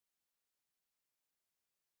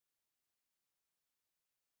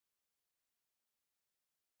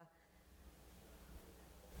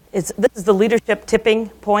This is the Leadership Tipping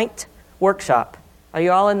Point workshop. Are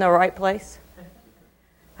you all in the right place?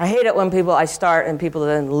 I hate it when I start and people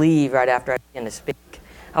then leave right after I begin to speak. It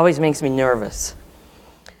always makes me nervous.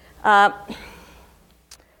 I'm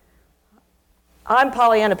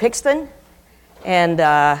Pollyanna Pixton, and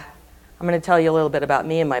I'm going to tell you a little bit about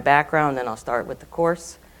me and my background, then I'll start with the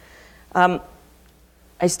course. I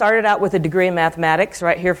started out with a degree in mathematics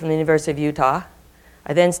right here from the University of Utah.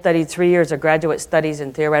 I then studied 3 years of graduate studies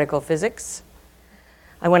in theoretical physics.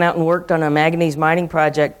 I went out and worked on a manganese mining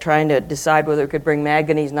project trying to decide whether we could bring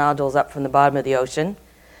manganese nodules up from the bottom of the ocean.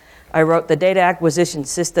 I wrote the data acquisition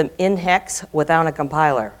system in hex without a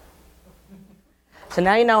compiler. So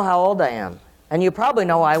now you know how old I am. And you probably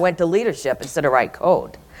know why I went to leadership instead of write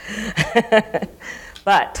code.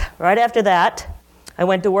 But right after that, I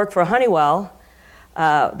went to work for Honeywell,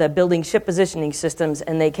 the building ship positioning systems,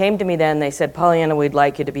 and they came to me then, they said, Pollyanna, we'd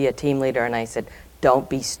like you to be a team leader. And I said, don't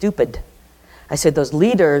be stupid. I said, those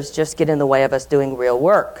leaders just get in the way of us doing real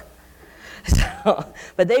work.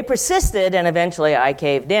 But they persisted, and eventually I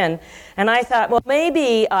caved in. And I thought, well,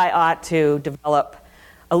 maybe I ought to develop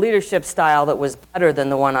a leadership style that was better than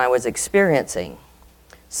the one I was experiencing.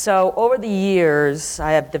 So over the years,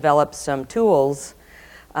 I have developed some tools,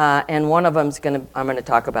 and one of them I'm going to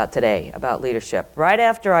talk about today, about leadership. Right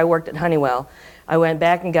after I worked at Honeywell, I went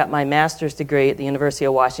back and got my master's degree at the University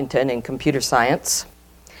of Washington in computer science.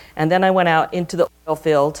 And then I went out into the oil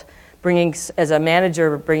field, as a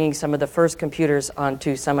manager, bringing some of the first computers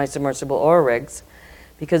onto semi-submersible oil rigs,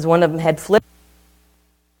 because one of them had flipped.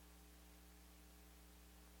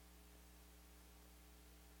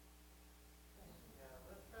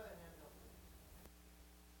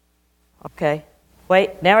 Okay.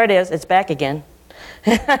 Wait, there it is. It's back again.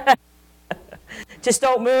 Just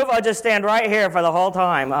don't move. I'll just stand right here for the whole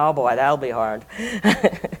time. Oh, boy, that'll be hard.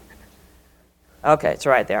 Okay, it's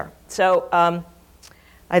right there. So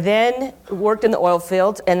I then worked in the oil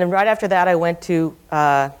fields, and then right after that I went to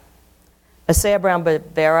Asea Brown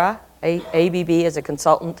Boveri, ABB, as a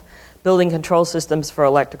consultant, building control systems for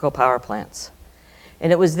electrical power plants.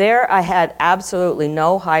 And it was there I had absolutely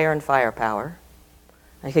no hire and firepower.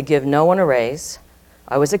 I could give no one a raise.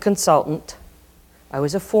 I was a consultant. I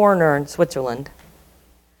was a foreigner in Switzerland.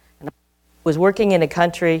 And I was working in a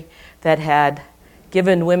country that had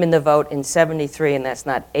given women the vote in 73, and that's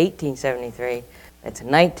not 1873, that's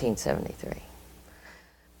 1973.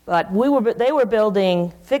 But they were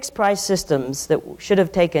building fixed-price systems that should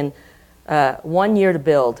have taken 1 year to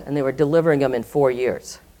build, and they were delivering them in 4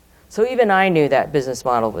 years. So even I knew that business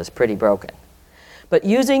model was pretty broken. But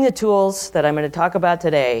using the tools that I'm going to talk about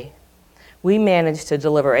today, we managed to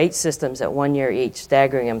deliver 8 systems at 1 year each,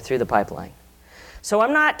 staggering them through the pipeline. So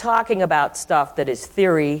I'm not talking about stuff that is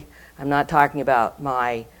theory. I'm not talking about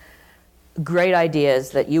my great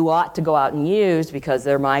ideas that you ought to go out and use because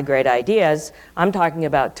they're my great ideas. I'm talking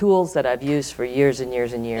about tools that I've used for years and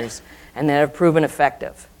years and years and that have proven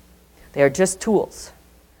effective. They are just tools.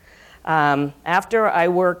 After I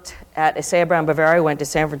worked at Asea Brown Boveri, I went to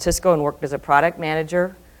San Francisco and worked as a product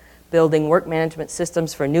manager, building work management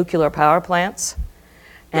systems for nuclear power plants.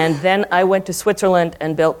 And then I went to Switzerland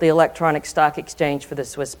and built the electronic stock exchange for the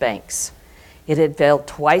Swiss banks. It had failed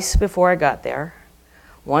twice before I got there.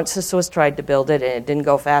 Once the Swiss tried to build it and it didn't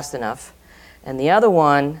go fast enough. And the other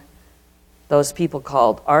one, those people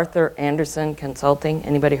called Arthur Andersen Consulting.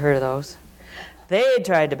 Anybody heard of those? They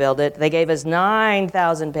tried to build it. They gave us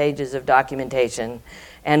 9,000 pages of documentation,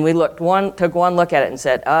 and we took one look at it and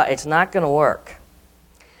said, it's not going to work.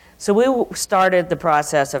 So we started the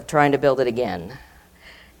process of trying to build it again.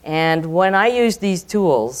 And when I used these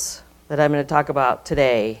tools that I'm going to talk about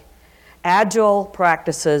today, agile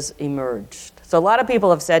practices emerged. So a lot of people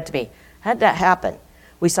have said to me, how did that happen?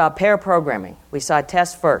 We saw pair programming. We saw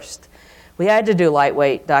test first. We had to do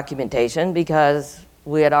lightweight documentation because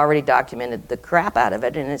we had already documented the crap out of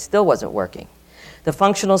it, and it still wasn't working. The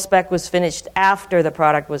functional spec was finished after the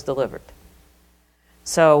product was delivered.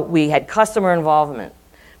 So we had customer involvement.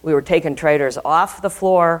 We were taking traders off the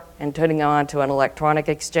floor and turning them on to an electronic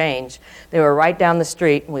exchange. They were right down the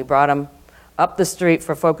street, and we brought them up the street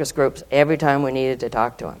for focus groups every time we needed to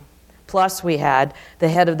talk to them. Plus, we had the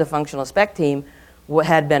head of the functional spec team who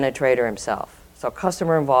had been a trader himself. So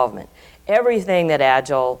customer involvement. Everything that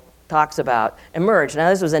Agile talks about emerged. Now,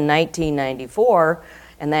 this was in 1994,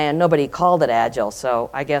 and then nobody called it Agile, so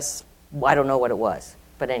I guess I don't know what it was.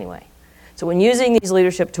 But anyway. So when using these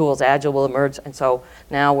leadership tools, Agile will emerge, and so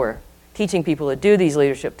now we're teaching people to do these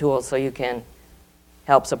leadership tools so you can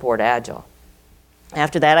help support Agile.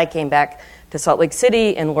 After that, I came back to Salt Lake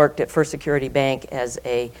City and worked at First Security Bank as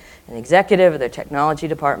an executive of their technology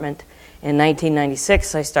department. In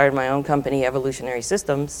 1996, I started my own company, Evolutionary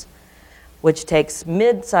Systems, which takes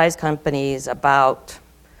mid-sized companies, about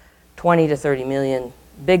 20 to 30 million,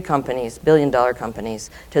 big companies, billion-dollar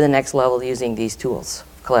companies, to the next level using these tools,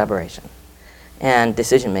 collaboration and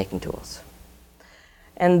decision-making tools.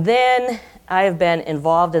 And then I have been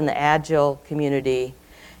involved in the Agile community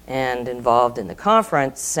and involved in the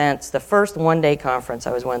conference since the first one-day conference.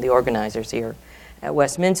 I was one of the organizers here at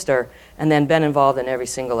Westminster, and then been involved in every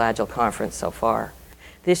single Agile conference so far.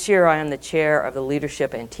 This year I am the chair of the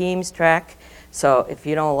Leadership and Teams track, so if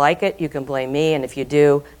you don't like it, you can blame me, and if you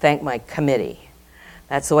do, thank my committee.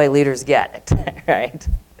 That's the way leaders get it, right?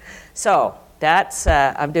 So that's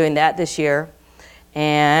I'm doing that this year.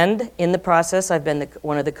 And in the process, I've been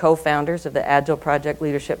one of the co-founders of the Agile Project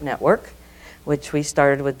Leadership Network, which we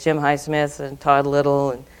started with Jim Highsmith and Todd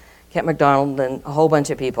Little and Kent McDonald and a whole bunch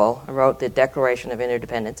of people. I wrote the Declaration of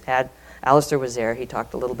Interdependence. Alistair was there. He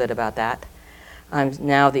talked a little bit about that. I'm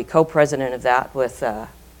now the co-president of that with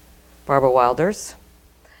Barbara Wilders.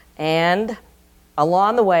 And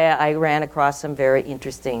along the way, I ran across some very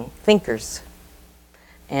interesting thinkers.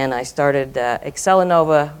 And I started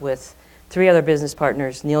Acceleranova with 3 other business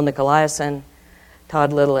partners, Neil Nicolaisen,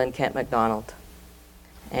 Todd Little, and Kent McDonald.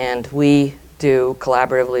 And we do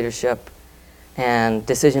collaborative leadership and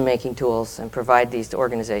decision-making tools and provide these to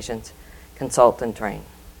organizations, consult and train.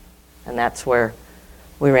 And that's where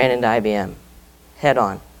we ran into IBM, head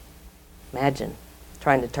on. Imagine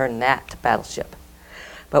trying to turn that to Battleship.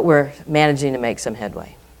 But we're managing to make some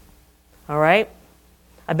headway. All right?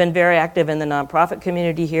 I've been very active in the nonprofit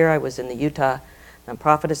community here. I was in the Utah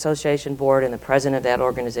Nonprofit Association board and the president of that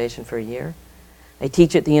organization for a year. I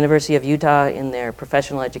teach at the University of Utah in their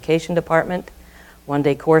professional education department.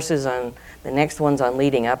 One-day courses on, the next one's on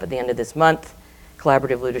leading up at the end of this month,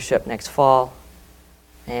 collaborative leadership next fall,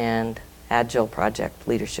 and Agile project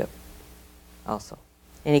leadership also.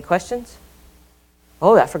 Any questions?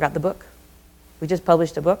 Oh, I forgot the book. We just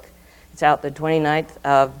published a book. It's out the 29th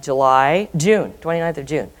of June, 29th of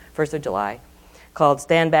June, 1st of July, called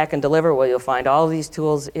Stand Back and Deliver, where you'll find all these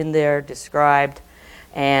tools in there described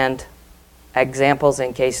and examples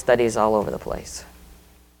and case studies all over the place.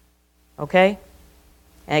 Okay?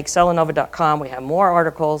 And Acceleranova.com, we have more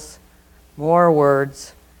articles, more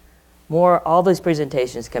words, all these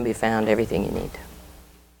presentations can be found, everything you need.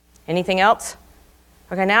 Anything else?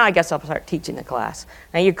 Okay, now I guess I'll start teaching the class.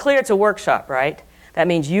 Now you're clear it's a workshop, right? That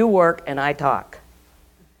means you work and I talk.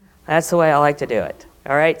 That's the way I like to do it.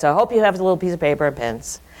 All right, so I hope you have a little piece of paper and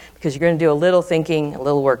pens because you're going to do a little thinking, a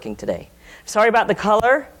little working today. Sorry about the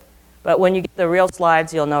color, but when you get the real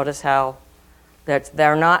slides, you'll notice how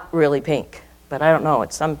they're not really pink. But I don't know,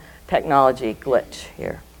 it's some technology glitch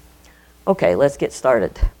here. Okay, let's get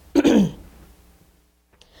started. This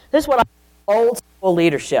is what I call old school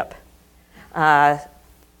leadership.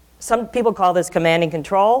 Some people call this command and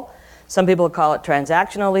control. Some people call it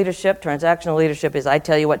transactional leadership. Transactional leadership is I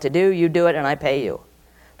tell you what to do, you do it, and I pay you.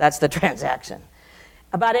 That's the transaction.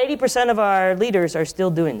 About 80% of our leaders are still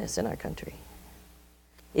doing this in our country.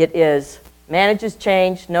 It is manages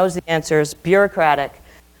change, knows the answers, bureaucratic,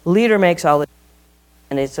 leader makes all the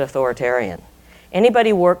and it's authoritarian.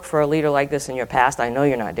 Anybody work for a leader like this in your past? I know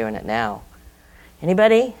you're not doing it now.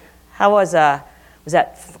 Anybody? How was that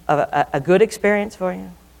a good experience for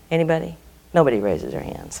you? Anybody? Nobody raises their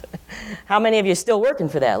hands. How many of you are still working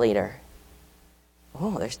for that leader?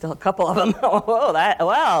 Oh, there's still a couple of them. Oh,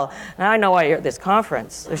 well, now I know why you're at this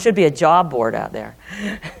conference. There should be a job board out there.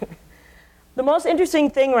 The most interesting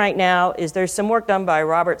thing right now is there's some work done by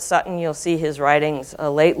Robert Sutton. You'll see his writings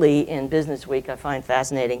lately in Business Week, I find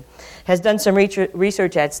fascinating. Has done some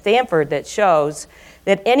research at Stanford that shows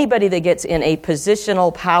that anybody that gets in a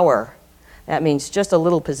positional power, that means just a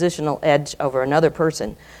little positional edge over another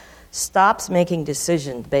person, stops making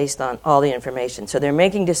decisions based on all the information. So they're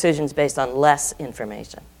making decisions based on less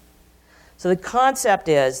information. So the concept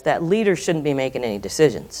is that leaders shouldn't be making any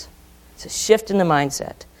decisions. It's a shift in the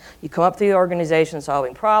mindset. You come up through the organization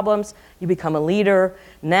solving problems, you become a leader.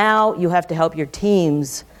 Now you have to help your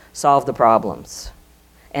teams solve the problems.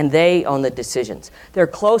 And they own the decisions. They're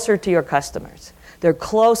closer to your customers. They're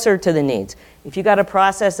closer to the needs. If you got a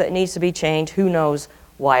process that needs to be changed, who knows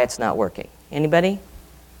why it's not working? Anybody?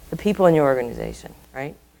 The people in your organization,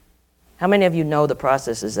 right? How many of you know the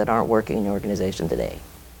processes that aren't working in your organization today?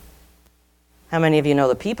 How many of you know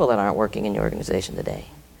the people that aren't working in your organization today?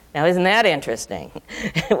 Now, isn't that interesting?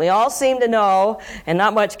 We all seem to know, and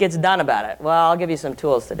not much gets done about it. Well, I'll give you some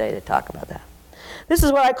tools today to talk about that. This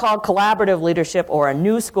is what I call collaborative leadership, or a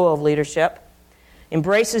new school of leadership.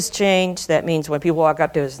 Embraces change. That means when people walk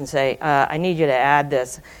up to us and say, I need you to add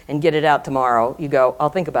this and get it out tomorrow, you go, I'll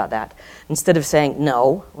think about that. Instead of saying,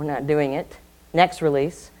 no, we're not doing it. Next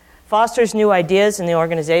release. Fosters new ideas in the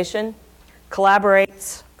organization.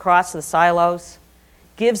 Collaborates across the silos.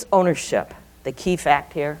 Gives ownership, the key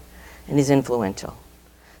fact here, and is influential.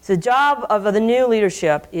 So the job of the new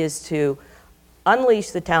leadership is to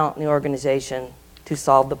unleash the talent in the organization to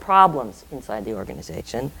solve the problems inside the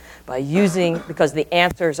organization by using, because the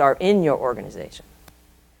answers are in your organization.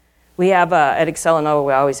 We have, at Excel and Nova,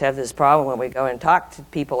 we always have this problem when we go and talk to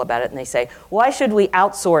people about it, and they say, why should we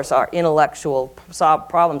outsource our intellectual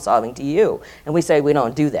problem solving to you? And we say, we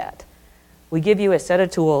don't do that. We give you a set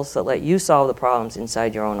of tools that let you solve the problems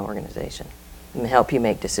inside your own organization and help you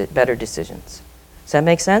make better decisions. Does that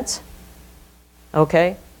make sense?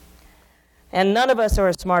 Okay. And none of us are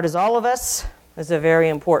as smart as all of us. This is a very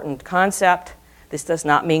important concept. This does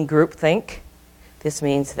not mean groupthink. This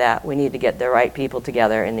means that we need to get the right people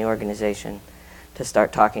together in the organization to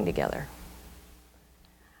start talking together.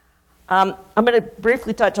 I'm going to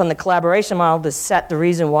briefly touch on the collaboration model to set the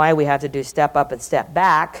reason why we have to do step up and step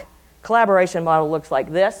back. Collaboration model looks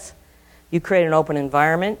like this. You create an open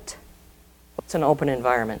environment. What's an open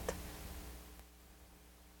environment?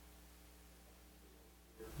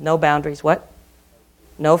 No boundaries. What?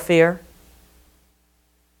 No fear.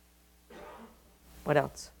 What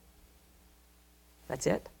else? That's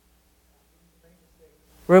it?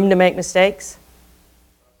 Room to make mistakes.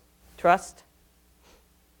 Trust.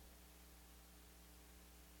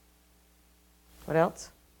 What else?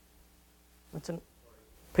 What's an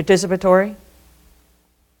participatory?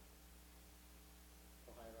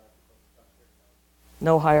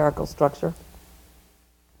 No hierarchical structure.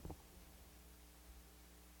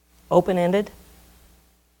 Open-ended.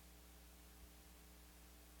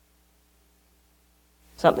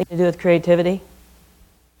 Something to do with creativity.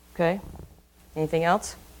 Okay. Anything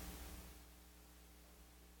else?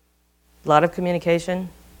 A lot of communication.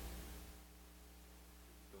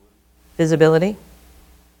 Visibility.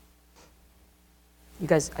 You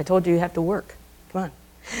guys, I told you have to work. Come on.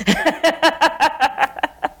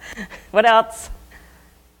 What else?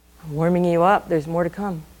 I'm warming you up. There's more to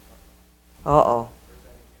come. Uh-oh.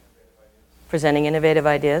 Presenting innovative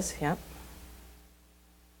ideas. Yeah.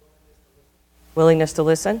 Willingness to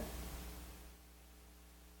listen.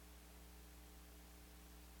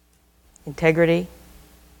 Integrity.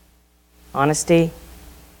 Honesty.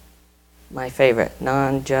 My favorite,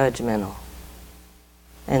 non-judgmental.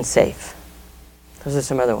 And safe. Those are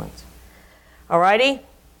some other ones. Alrighty.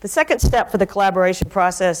 The second step for the collaboration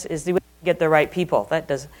process is to get the right people.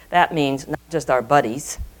 That means not just our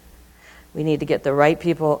buddies. We need to get the right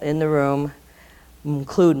people in the room,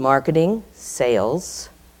 include marketing, sales,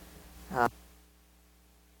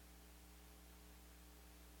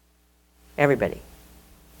 everybody.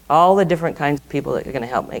 All the different kinds of people that are going to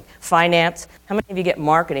help make. Finance. How many of you get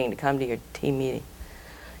marketing to come to your team meeting?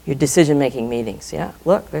 Your decision-making meetings. Yeah,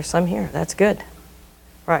 look, there's some here. That's good.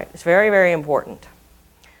 Right, it's very, very important.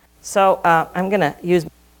 So I'm going to use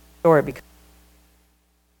my story because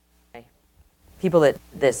people that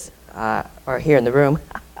are here in the room.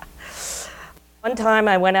 One time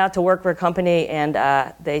I went out to work for a company and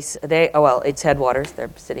it's Headwaters. They're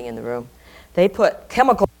sitting in the room. They put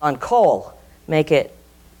chemicals on coal,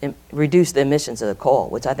 reduce the emissions of the coal,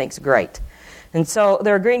 which I think is great. And so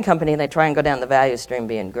they're a green company, and they try and go down the value stream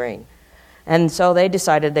being green. And so they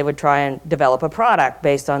decided they would try and develop a product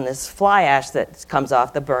based on this fly ash that comes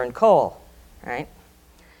off the burned coal, right?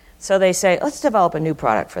 So they say, let's develop a new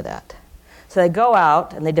product for that. So they go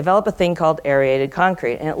out and they develop a thing called aerated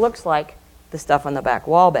concrete, and it looks like the stuff on the back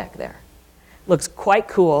wall back there. It looks quite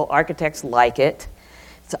cool. Architects like it.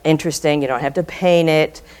 It's interesting. You don't have to paint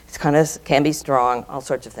it. It's can be strong, all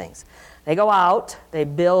sorts of things. They go out, they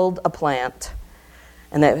build a plant,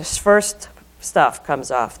 and the first stuff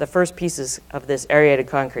comes off. The first pieces of this aerated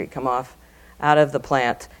concrete come off out of the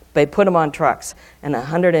plant. They put them on trucks, and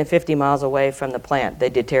 150 miles away from the plant, they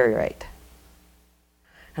deteriorate.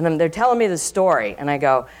 And then they're telling me the story, and I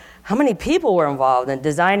go, how many people were involved in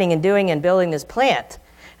designing and doing and building this plant?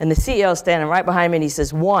 And the CEO is standing right behind me, and he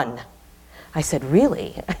says, 1. I said,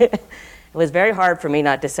 really? It was very hard for me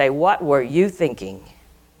not to say, what were you thinking?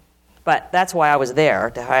 But that's why I was there,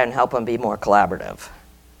 to try and help them be more collaborative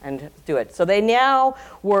and do it. So they now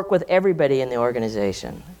work with everybody in the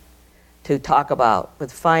organization to talk about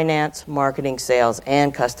with finance, marketing, sales,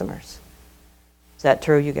 and customers. Is that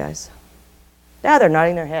true, you guys? Yeah, they're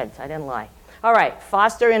nodding their heads. I didn't lie. All right,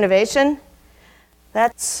 foster innovation.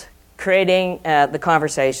 That's creating the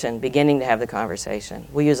conversation, beginning to have the conversation.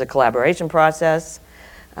 We use a collaboration process.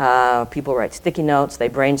 People write sticky notes, they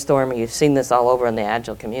brainstorm. You've seen this all over in the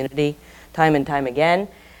Agile community, time and time again.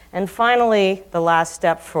 And finally, the last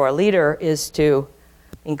step for a leader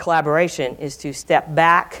in collaboration, is to step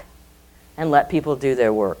back and let people do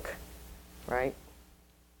their work, right?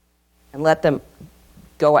 And let them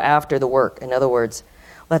go after the work. In other words,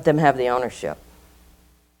 let them have the ownership.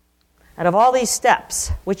 Out of all these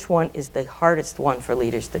steps, which one is the hardest one for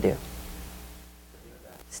leaders to do?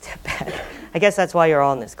 Step back. I guess that's why you're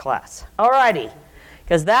all in this class. All righty,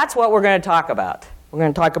 because that's what we're going to talk about. We're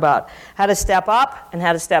going to talk about how to step up and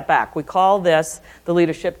how to step back. We call this the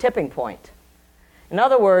leadership tipping point. In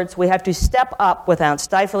other words, we have to step up without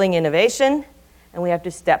stifling innovation, and we have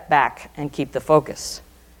to step back and keep the focus.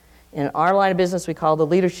 In our line of business, we call the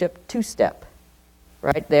leadership two-step.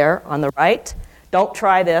 Right there on the right. Don't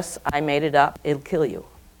try this. I made it up. It'll kill you.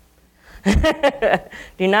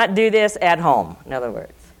 Do not do this at home, in other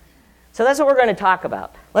words. So that's what we're going to talk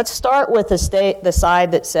about. Let's start with the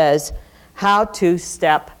side that says how to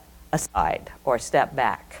step aside or step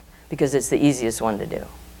back, because it's the easiest one to do.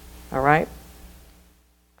 All right?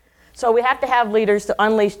 So we have to have leaders to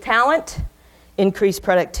unleash talent, increase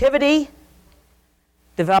productivity,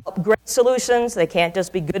 develop great solutions. They can't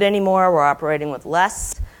just be good anymore. We're operating with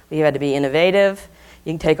less. We have to be innovative.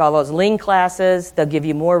 You can take all those lean classes. They'll give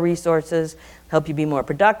you more resources, help you be more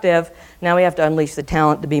productive. Now we have to unleash the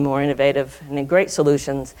talent to be more innovative and in great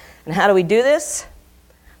solutions. And how do we do this?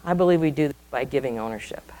 I believe we do this by giving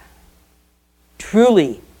ownership.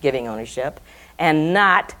 Truly giving ownership and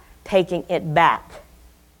not taking it back.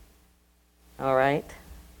 All right?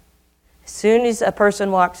 As soon as a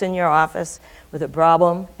person walks in your office with a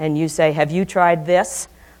problem and you say, have you tried this?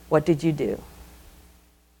 What did you do?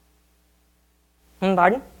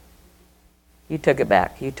 Pardon? You took it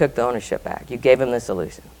back. You took the ownership back. You gave him the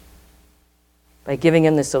solution. By giving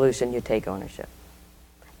him the solution, you take ownership.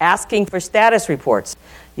 Asking for status reports,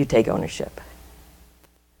 you take ownership.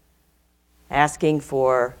 Asking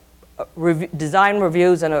for design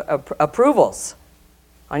reviews and approvals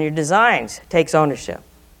on your designs takes ownership.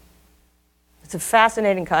 It's a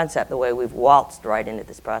fascinating concept, the way we've waltzed right into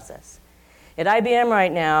this process. At IBM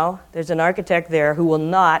right now, there's an architect there who will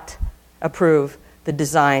not approve the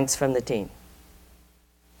designs from the team.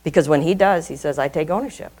 Because when he does, he says, I take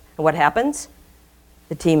ownership. And what happens?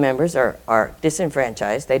 The team members are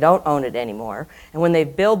disenfranchised. They don't own it anymore. And when they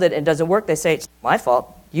build it and it doesn't work, they say, it's my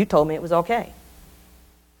fault. You told me it was okay.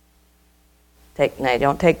 They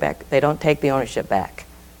don't take the ownership back.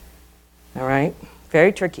 All right?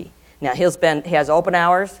 Very tricky. Now, he has open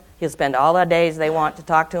hours. He'll spend all the days they want to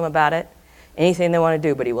talk to him about it, anything they want to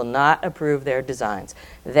do, but he will not approve their designs.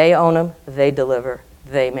 They own them. They deliver.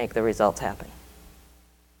 They make the results happen.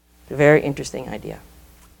 It's a very interesting idea.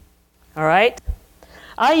 All right?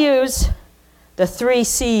 I use the 3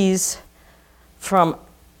 C's from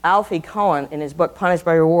Alfie Kohn in his book, Punished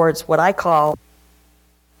by Rewards, what I call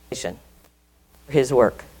his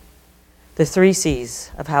work. The 3 C's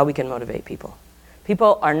of how we can motivate people.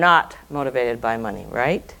 People are not motivated by money,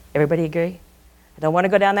 right? Everybody agree? I don't want to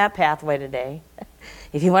go down that pathway today.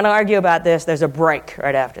 If you want to argue about this, there's a break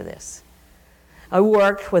right after this. I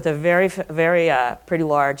worked with a very pretty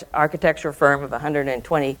large architecture firm of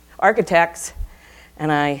 120 architects,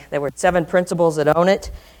 and there were 7 principals that own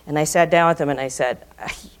it, and I sat down with them and I said,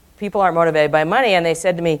 people aren't motivated by money, and they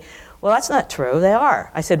said to me, well, that's not true. They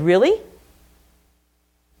are. I said, really?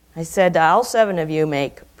 I said, all 7 of you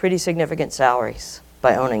make pretty significant salaries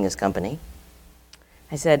by owning this company.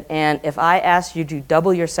 I said, and if I asked you to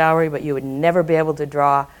double your salary, but you would never be able to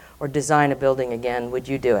draw or design a building again, would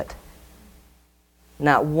you do it?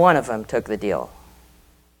 Not one of them took the deal.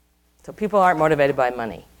 So people aren't motivated by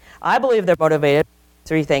money. I believe they're motivated by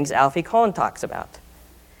 3 things Alfie Kohn talks about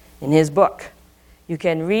in his book. You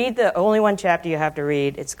can read the only one chapter you have to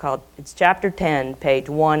read. It's chapter 10, page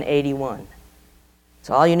 181.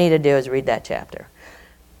 So all you need to do is read that chapter.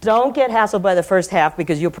 Don't get hassled by the first half,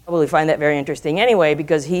 because you'll probably find that very interesting anyway,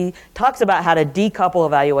 because he talks about how to decouple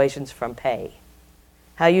evaluations from pay.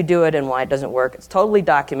 How you do it and why it doesn't work. It's totally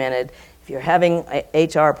documented. If you're having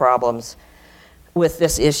HR problems with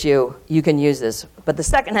this issue, you can use this. But the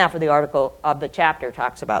second half of the chapter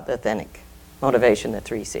talks about the authentic motivation, the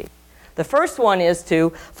 3 C. The first one is to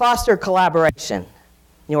foster collaboration in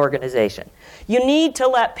the organization. You need to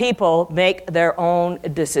let people make their own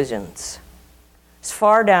decisions. As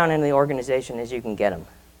far down in the organization as you can get them.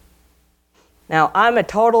 Now, I'm a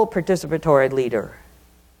total participatory leader.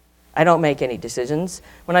 I don't make any decisions.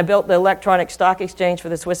 When I built the electronic stock exchange for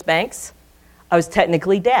the Swiss banks, I was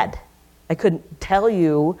technically dead. I couldn't tell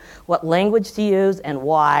you what language to use and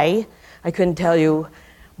why. I couldn't tell you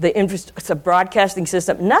it's a broadcasting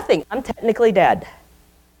system, nothing. I'm technically dead.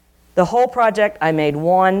 The whole project, I made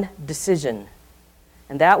one decision.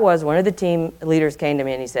 And that was one of the team leaders came to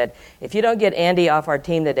me and he said, if you don't get Andy off our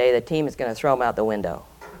team today, the team is going to throw him out the window.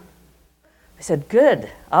 I said, good,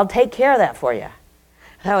 I'll take care of that for you.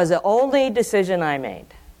 That was the only decision I made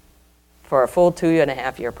for a full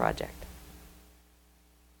 2.5-year project.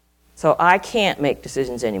 So I can't make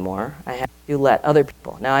decisions anymore. I have to let other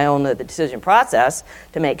people. Now I own the decision process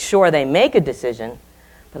to make sure they make a decision,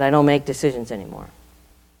 but I don't make decisions anymore.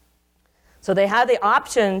 So they had the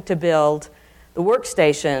option to build the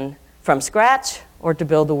workstation from scratch or to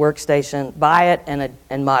build the workstation, buy it,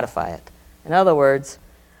 and modify it. In other words,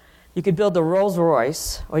 you could build a Rolls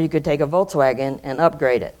Royce or you could take a Volkswagen and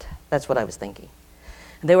upgrade it. That's what I was thinking.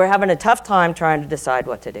 They were having a tough time trying to decide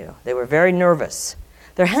what to do. They were very nervous.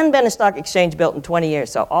 There hadn't been a stock exchange built in 20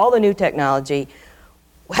 years, so all the new technology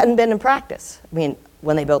hadn't been in practice. I mean,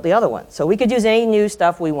 when they built the other one. So we could use any new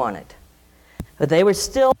stuff we wanted. But they were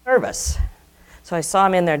still nervous. So I saw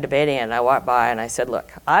them in there debating it, and I walked by and I said,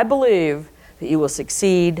 look, I believe that you will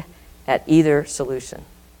succeed at either solution.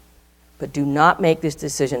 But do not make this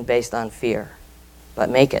decision based on fear, but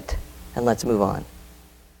make it, and let's move on.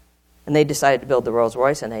 And they decided to build the Rolls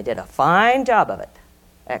Royce, and they did a fine job of it,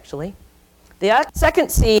 actually. The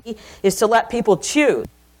second C is to let people choose.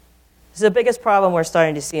 This is the biggest problem we're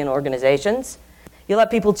starting to see in organizations. You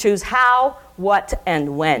let people choose how, what,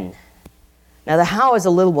 and when. Now, the how is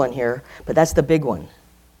a little one here, but that's the big one.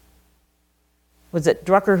 Was it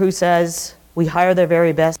Drucker who says, we hire their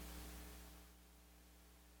very best?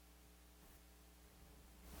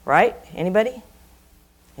 Right? Anybody?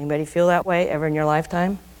 Anybody feel that way ever in your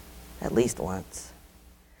lifetime? At least once.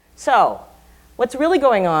 So, what's really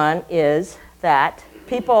going on is that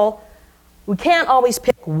we can't always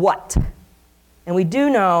pick what. And we do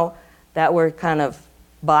know that we're kind of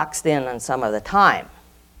boxed in on some of the time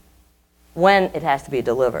when it has to be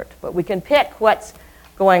delivered. But we can pick what's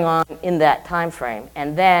going on in that time frame.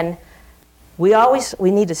 And then we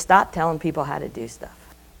need to stop telling people how to do stuff.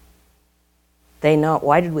 They know,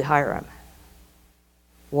 why did we hire them?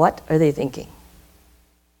 What are they thinking?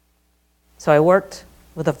 So I worked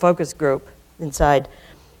with a focus group inside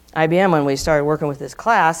IBM when we started working with this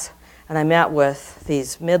class, and I met with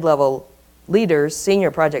these mid-level leaders,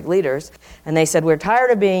 senior project leaders, and they said, we're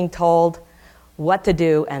tired of being told what to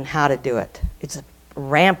do and how to do it. It's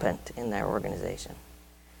rampant in their organization.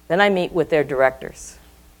 Then I meet with their directors.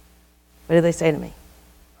 What do they say to me?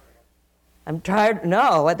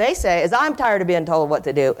 What they say is, I'm tired of being told what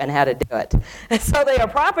to do and how to do it. And so they are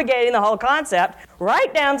propagating the whole concept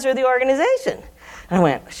right down through the organization. And I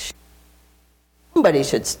went, somebody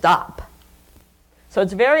should stop. So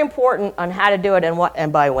it's very important on how to do it and what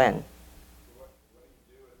and by when.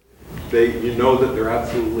 You know that they're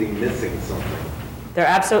absolutely missing something. They're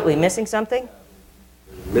absolutely missing something?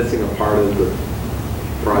 Missing a part of the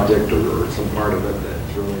project or some part of it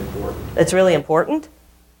that's really important. It's really important?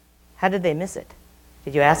 How did they miss it?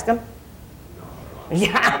 Did you ask them? No.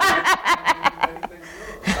 Yeah.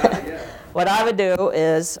 What I would do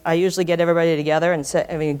is I usually get everybody together and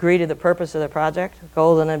agree to the purpose of the project,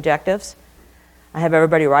 goals and objectives. I have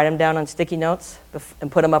everybody write them down on sticky notes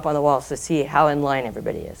and put them up on the walls to see how in line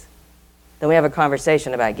everybody is. Then we have a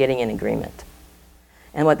conversation about getting in agreement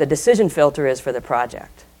and what the decision filter is for the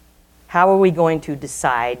project. How are we going to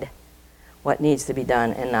decide what needs to be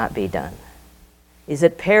done and not be done? Is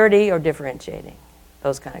it parity or differentiating?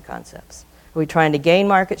 Those kind of concepts. Are we trying to gain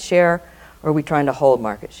market share or are we trying to hold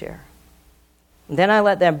market share? And then I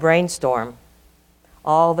let them brainstorm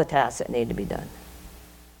all the tasks that need to be done.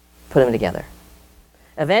 Put them together.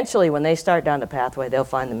 Eventually, when they start down the pathway, they'll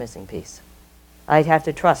find the missing piece. I have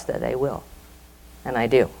to trust that they will. And I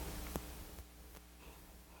do.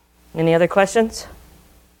 Any other questions?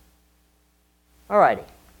 All righty.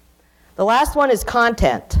 The last one is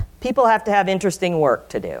content. People have to have interesting work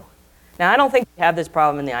to do. Now, I don't think we have this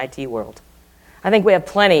problem in the IT world. I think we have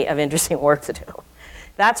plenty of interesting work to do.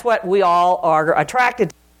 That's what we all are attracted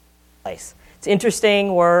to in place. It's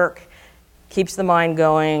interesting work, keeps the mind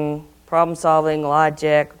going, problem solving,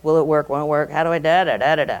 logic, will it work, won't it work, how do I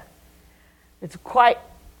da-da-da-da-da. It's quite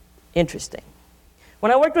interesting.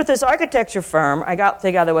 When I worked with this architecture firm, I got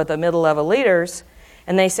together with the middle-level leaders,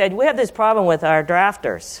 and they said, we have this problem with our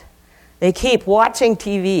drafters. They keep watching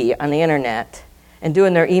TV on the internet and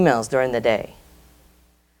doing their emails during the day.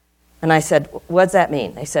 And I said, what does that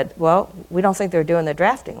mean? They said, well, we don't think they're doing their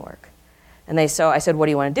drafting work. And I said, what do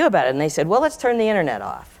you want to do about it? And they said, well, let's turn the internet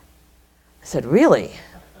off. I said, really?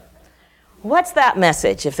 What's that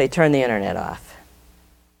message if they turn the internet off?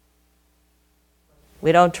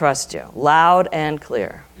 We don't trust you. Loud and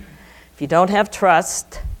clear. If you don't have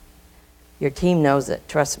trust, your team knows it.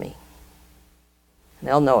 Trust me. And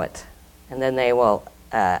they'll know it. And then they will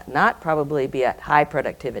not probably be at high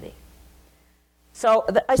productivity. So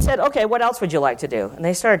I said, okay, what else would you like to do? And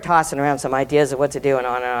they started tossing around some ideas of what to do and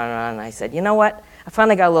on and on and on. And I said, you know what? I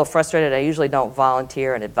finally got a little frustrated. I usually don't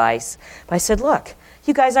volunteer and advice. But I said, look,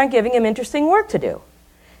 you guys aren't giving him interesting work to do.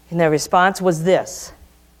 And their response was this: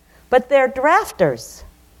 but they're drafters.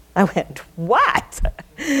 I went, what?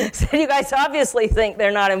 I said, you guys obviously think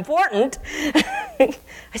they're not important. I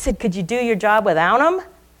said, could you do your job without them?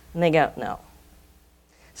 And they go, no.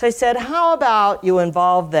 So I said, how about you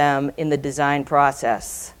involve them in the design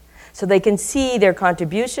process so they can see their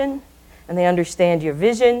contribution and they understand your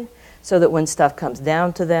vision, so that when stuff comes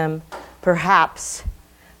down to them, perhaps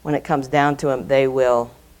when it comes down to them, they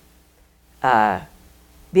will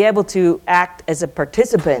be able to act as a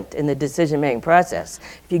participant in the decision-making process.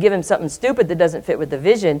 If you give them something stupid that doesn't fit with the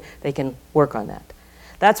vision, they can work on that.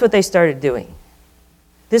 That's what they started doing.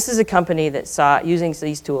 This is a company that using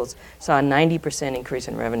these tools, saw a 90% increase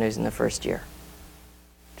in revenues in the first year.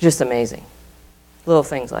 Just amazing. Little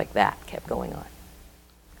things like that kept going on.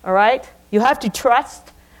 All right? You have to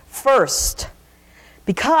trust first,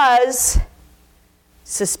 because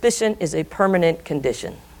suspicion is a permanent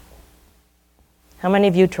condition. How many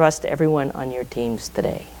of you trust everyone on your teams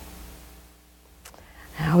today?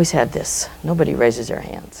 I always have this. Nobody raises their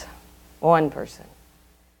hands. One person.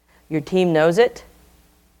 Your team knows it.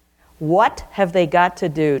 What have they got to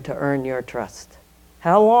do to earn your trust?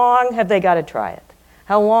 How long have they got to try it?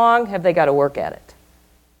 How long have they got to work at it?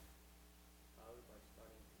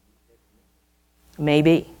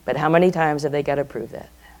 Maybe, but how many times have they got to prove that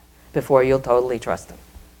before you'll totally trust them?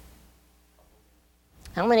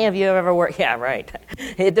 How many of you have ever worked? Yeah, right.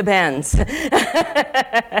 It depends. Yeah,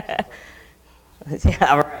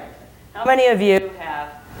 right. How many of you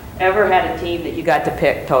have ever had a team that you got to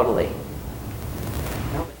pick totally?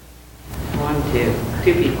 Nope. One, two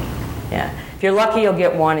people. Yeah. If you're lucky, you'll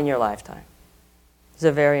get one in your lifetime. It's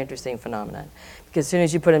a very interesting phenomenon. Because as soon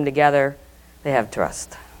as you put them together, they have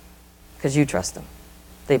trust. Because you trust them.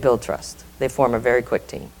 They build trust. They form a very quick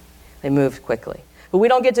team. They move quickly. But we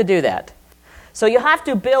don't get to do that. So you have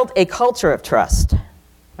to build a culture of trust.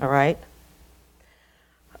 All right?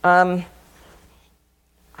 I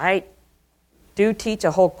do teach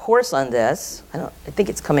a whole course on this. I think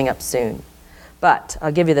it's coming up soon. But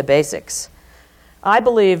I'll give you the basics. I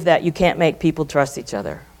believe that you can't make people trust each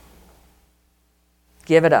other.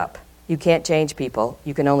 Give it up. You can't change people.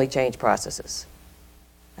 You can only change processes.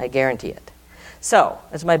 I guarantee it. So,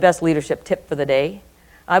 that's my best leadership tip for the day.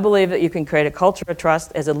 I believe that you can create a culture of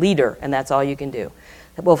trust as a leader, and that's all you can do.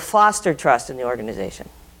 It will foster trust in the organization.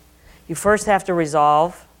 You first have to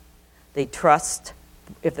resolve the trust,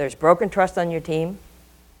 if there's broken trust on your team,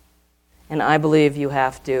 and I believe you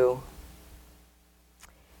have to,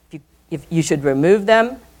 if you should remove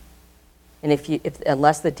them, and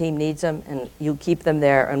unless the team needs them, and you keep them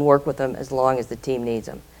there and work with them as long as the team needs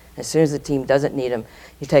them. As soon as the team doesn't need them,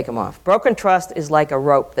 you take them off. Broken trust is like a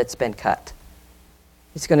rope that's been cut.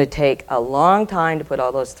 It's going to take a long time to put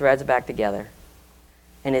all those threads back together.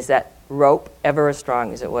 And is that rope ever as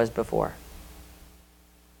strong as it was before?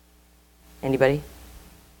 Anybody?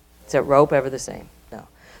 Is that rope ever the same? No.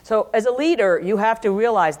 So as a leader, you have to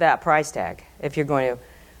realize that price tag if you're going to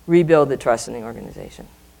rebuild the trust in the organization.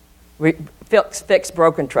 Fix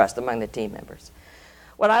broken trust among the team members.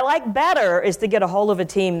 What I like better is to get a hold of a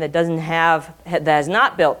team that has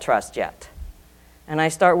not built trust yet. And I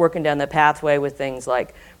start working down the pathway with things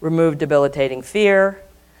like remove debilitating fear,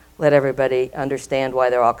 let everybody understand why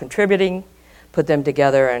they're all contributing, put them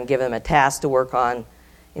together and give them a task to work on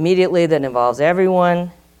immediately that involves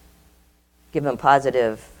everyone, give them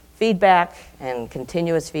positive feedback and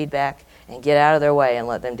continuous feedback, and get out of their way and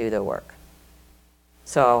let them do their work.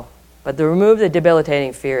 But the remove the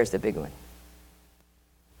debilitating fear is the big one.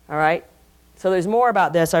 All right? So there's more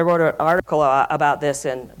about this. I wrote an article about this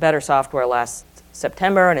in Better Software last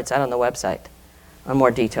September, and it's out on the website on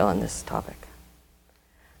more detail on this topic.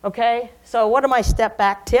 Okay, so what are my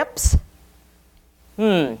step-back tips?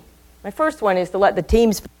 My first one is to let the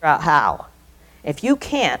teams figure out how. If you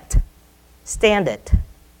can't, stand it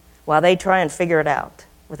while they try and figure it out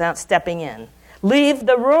without stepping in. Leave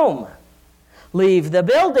the room. Leave the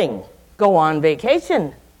building. Go on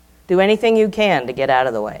vacation. Do anything you can to get out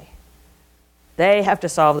of the way. They have to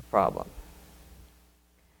solve the problem.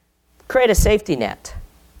 Create a safety net.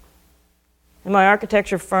 In my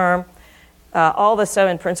architecture firm, all the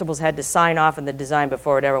 7 principals had to sign off on the design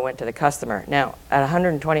before it ever went to the customer. Now, at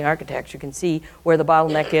 120 architects, you can see where the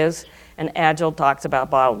bottleneck is, and Agile talks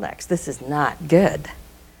about bottlenecks. This is not good.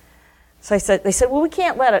 So they said, well, we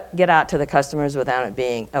can't let it get out to the customers without it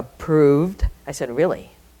being approved. I said,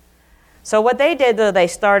 really? So what they did, though, they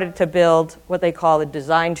started to build what they call a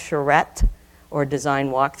design charrette, or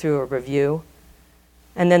design walkthrough or review.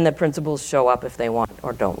 And then the principals show up if they want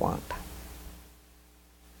or don't want.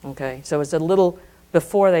 Okay, so it's a little,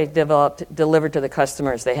 before they deliver to the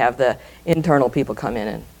customers, they have the internal people come in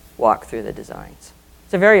and walk through the designs.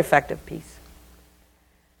 It's a very effective piece.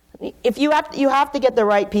 If you have to get the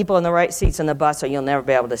right people in the right seats in the bus, or you'll never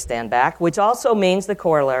be able to stand back, which also means the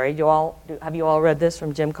corollary. Have you all read this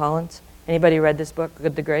from Jim Collins? Anybody read this book,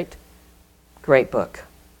 Good to Great? Great book.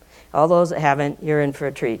 All those that haven't, you're in for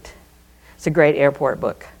a treat. It's a great airport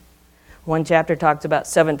book. One chapter talks about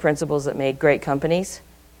 7 principles that made great companies,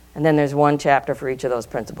 and then there's one chapter for each of those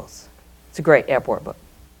principles. It's a great airport book.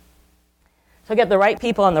 So get the right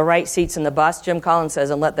people on the right seats in the bus, Jim Collins says,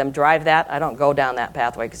 and let them drive that. I don't go down that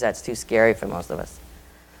pathway because that's too scary for most of us.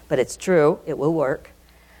 But it's true. It will work.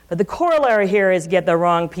 But the corollary here is get the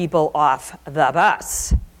wrong people off the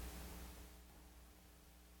bus.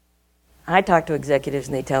 I talk to executives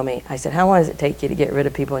and they tell me, I said, how long does it take you to get rid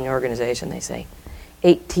of people in your organization? They say,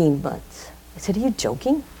 18 months. I said, are you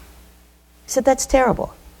joking? I said, that's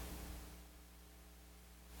terrible.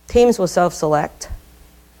 Teams will self-select.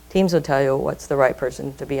 Teams will tell you what's the right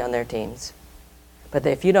person to be on their teams. But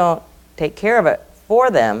if you don't take care of it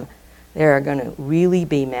for them, they're going to really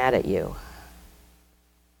be mad at you.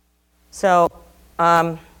 So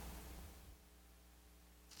I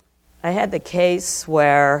had the case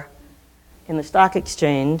where in the stock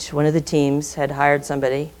exchange, one of the teams had hired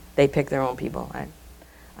somebody. They picked their own people.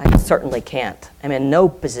 I certainly can't. I'm in no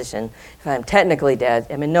position, if I'm technically dead,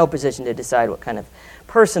 I'm in no position to decide what kind of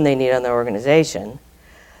person they need on their organization.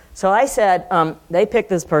 So I said, they picked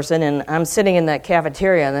this person, and I'm sitting in that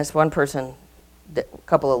cafeteria, and this one person, a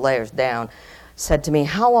couple of layers down, said to me,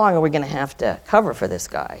 how long are we going to have to cover for this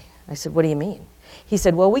guy? I said, what do you mean? He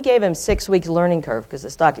said, well, we gave him 6 weeks learning curve because the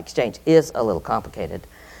stock exchange is a little complicated.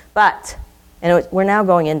 But, and we're now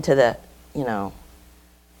going into the,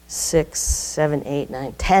 6, 7, 8,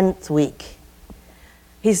 9, 10th week.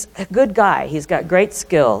 He's a good guy. He's got great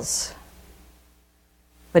skills.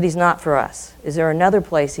 But he's not for us. Is there another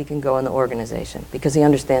place he can go in the organization? Because he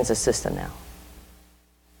understands the system now.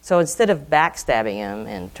 So instead of backstabbing him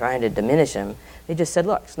and trying to diminish him, they just said,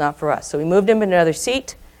 look, it's not for us. So we moved him to another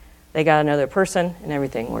seat. They got another person, and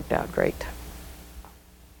everything worked out great.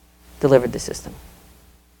 Delivered the system.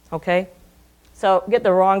 Okay? So get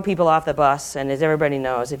the wrong people off the bus, and as everybody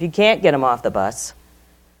knows, if you can't get them off the bus,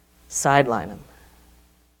 sideline them.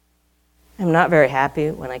 I'm not very happy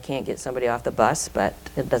when I can't get somebody off the bus, but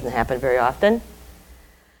it doesn't happen very often.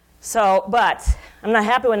 So, but I'm not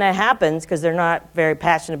happy when that happens because they're not very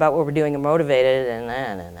passionate about what we're doing and motivated,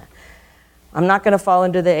 and I'm not going to fall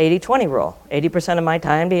into the 80-20 rule. 80% of my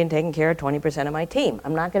time being taken care of, 20% of my team.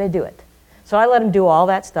 I'm not going to do it. So I let them do all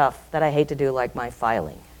that stuff that I hate to do, like my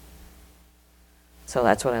filing. So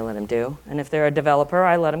that's what I let them do. And if they're a developer,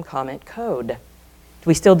 I let them comment code.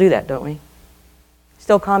 We still do that, don't we?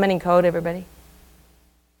 Still commenting code, everybody?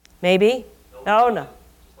 Maybe? No.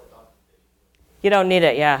 You don't need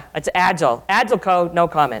it, yeah. It's Agile. Agile code, no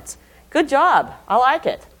comments. Good job. I like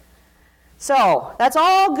it. So that's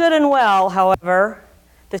all good and well, however,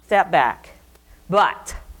 to step back.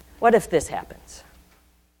 But what if this happens?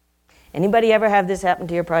 Anybody ever have this happen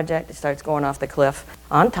to your project? It starts going off the cliff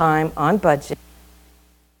on time, on budget.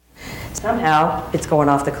 Somehow, it's going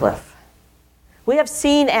off the cliff. We have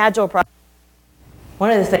seen Agile projects. One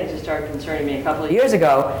of the things that started concerning me a couple of years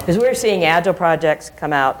ago is we were seeing Agile projects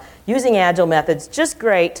come out using Agile methods just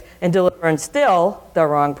great and delivering still the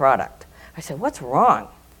wrong product. I said, what's wrong?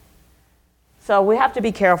 So we have to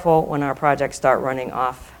be careful when our projects start running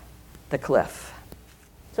off the cliff.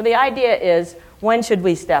 So the idea is, when should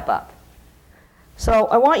we step up? So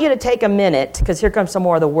I want you to take a minute, because here comes some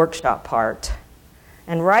more of the workshop part,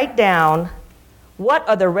 and write down what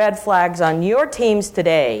are the red flags on your teams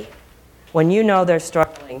today when you know they're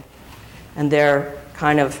struggling and they're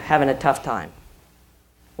kind of having a tough time.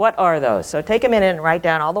 What are those? So take a minute and write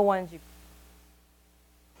down all the ones you...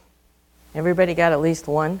 Everybody got at least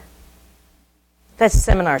one? That's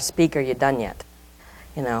seminar speaker you done yet.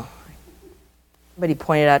 Somebody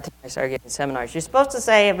pointed out to me, I started getting seminars. You're supposed to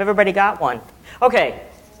say if everybody got one. Okay,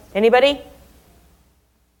 anybody?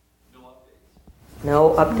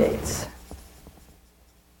 No updates.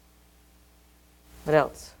 What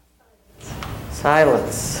else?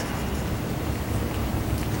 Silence.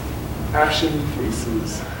 Ashen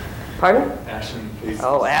faces. Pardon? Ashen faces.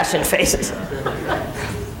 Oh, ashen faces.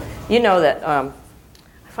 You know that I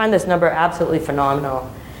find this number absolutely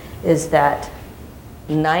phenomenal, is that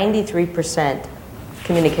 93%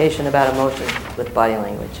 communication about emotion with body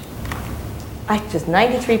language. Just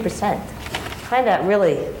 93%. I find that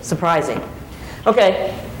really surprising.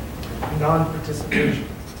 Okay. Non-participation.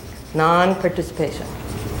 Non-participation.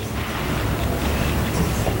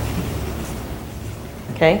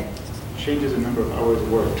 Okay. Changes in number of hours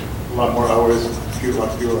worked. A lot more hours, a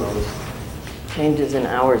lot fewer hours. Changes in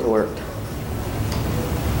hours worked.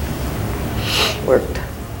 Worked.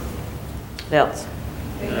 What else?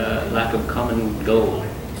 Lack of common goal.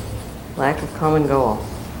 Lack of common goal.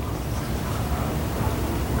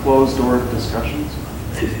 Closed door discussions.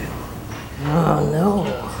 Oh, no.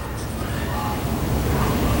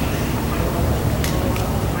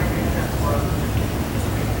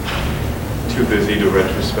 Too busy to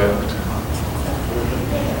retrospect.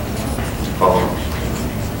 To follow.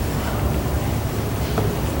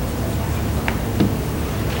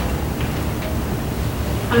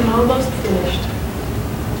 I'm almost finished.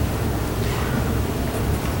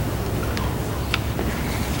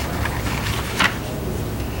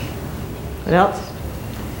 What else?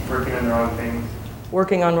 Working on the wrong things.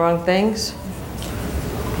 Working on wrong things.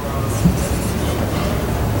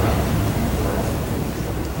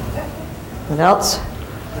 What else?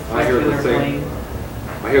 I hear the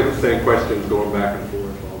same questions going back and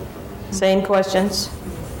forth all the time. Same questions.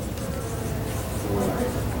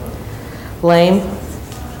 Blame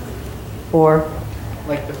or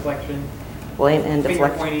Like deflection. blame and Finger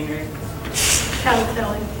deflect. pointing, right?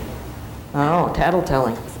 Tattletelling. Oh,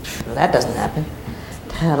 tattletelling. Well, that doesn't happen.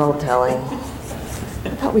 Tattletelling. I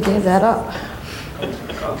thought we gave that up.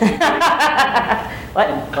 What?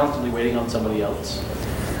 Constantly waiting on somebody else.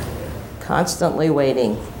 Constantly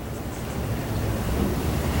waiting.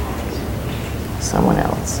 Someone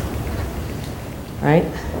else. Right?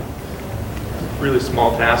 Really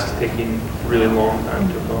small tasks taking really long time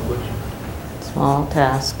to accomplish. Small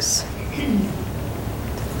tasks.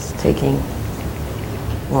 It's taking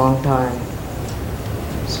long time.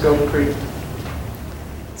 Scope creep.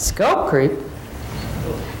 Scope creep?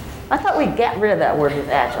 I thought we'd get rid of that word with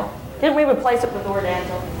agile. Didn't we replace it with the word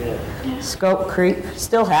agile? Yeah. Scope creep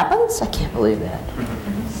still happens? I can't believe that.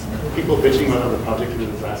 People bitching about how the project is a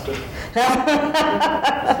disaster.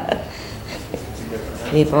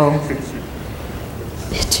 People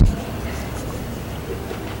bitching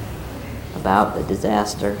about the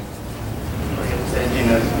disaster.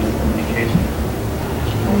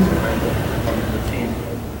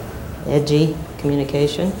 Edgy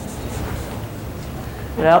communication.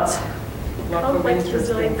 What else? Complex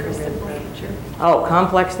design for simple feature. Oh,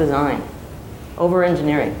 complex design.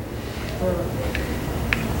 Over-engineering.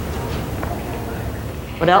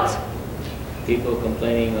 What else? People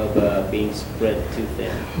complaining of being spread too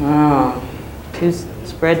thin. Oh,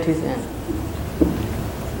 spread too thin.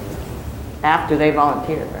 After they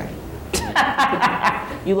volunteer, right?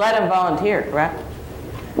 You let them volunteer, correct?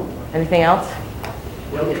 Anything else?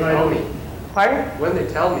 When they tell me. Pardon? When they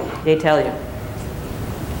tell me. They tell you.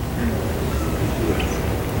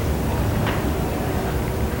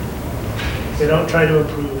 They don't try to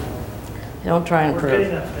improve. They don't try and We're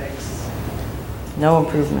getting improve. that fixed. No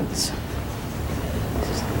improvements.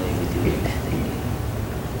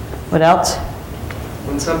 What else?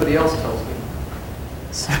 When somebody else tells me.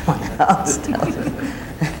 Someone else tells you.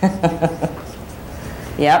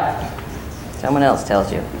 Yep. Someone else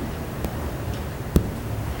tells you.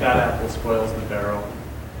 Bad apple spoils the barrel.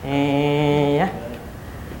 Yeah.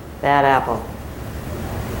 Bad apple.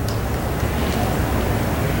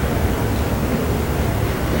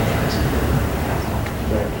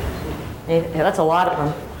 Hey, that's a lot of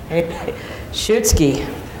them. Hey, Shootsky.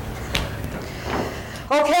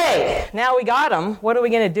 Okay, now we got them. What are we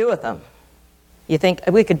going to do with them? You think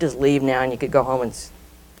we could just leave now and you could go home and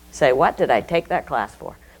say, what did I take that class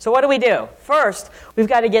for? So what do? First, we've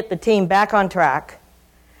got to get the team back on track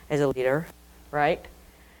as a leader, right?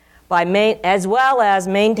 As well as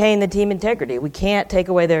maintain the team integrity. We can't take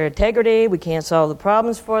away their integrity. We can't solve the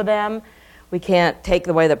problems for them. We can't take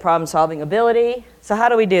away their problem-solving ability. So how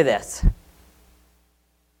do we do this?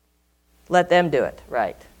 Let them do it,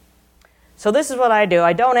 right? So this is what I do.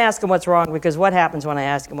 I don't ask them what's wrong, because what happens when I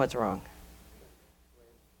ask them what's wrong?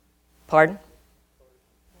 Pardon?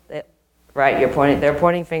 Right, they're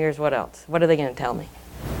pointing fingers. What else? What are they going to tell me?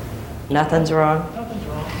 Nothing's wrong? Nothing's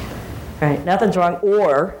wrong. Right, nothing's wrong,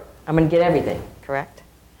 or I'm going to get everything, correct?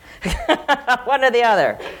 One or the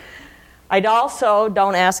other. I also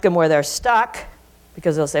don't ask them where they're stuck,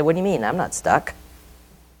 because they'll say, what do you mean? I'm not stuck.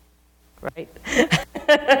 right?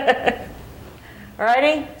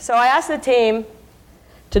 Alrighty, so I asked the team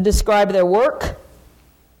to describe their work,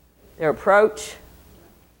 their approach,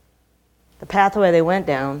 the pathway they went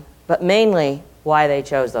down, but mainly why they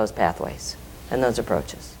chose those pathways and those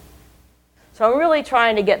approaches. So I'm really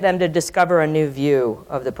trying to get them to discover a new view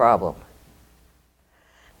of the problem.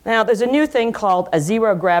 Now, there's a new thing called a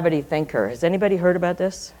zero-gravity thinker. Has anybody heard about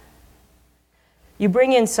this? You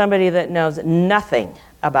bring in somebody that knows nothing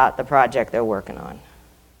about the project they're working on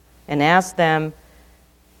and ask them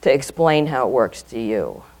to explain how it works to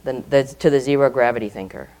you, to the zero-gravity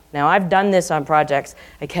thinker. Now, I've done this on projects.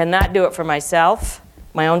 I cannot do it for myself,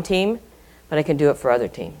 my own team, but I can do it for other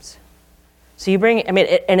teams. So you bring,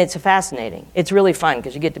 and it's fascinating. It's really fun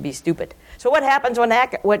because you get to be stupid. So what happens when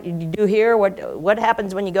what you do here? What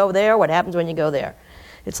happens when you go there? What happens when you go there?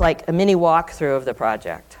 It's like a mini walkthrough of the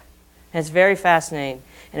project. And it's very fascinating,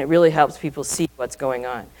 and it really helps people see what's going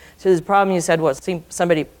on. So there's a problem you said, well,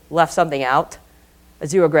 somebody left something out. A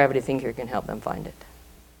zero-gravity thinker can help them find it.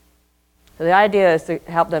 So the idea is to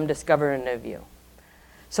help them discover a new view.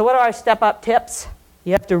 So what are our step-up tips?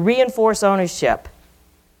 You have to reinforce ownership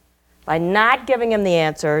by not giving them the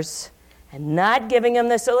answers and not giving them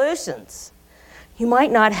the solutions. You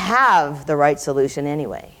might not have the right solution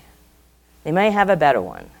anyway. They may have a better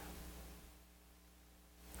one.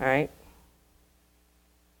 All right?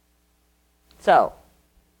 So,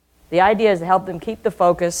 the idea is to help them keep the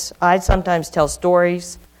focus. I sometimes tell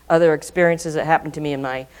stories, other experiences that happened to me in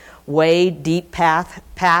my way deep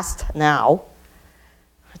past now.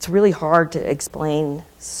 It's really hard to explain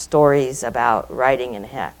stories about writing in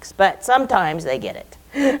hex, but sometimes they get it.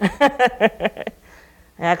 I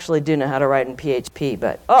actually do know how to write in PHP,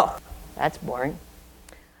 but that's boring.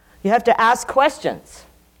 You have to ask questions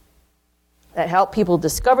that help people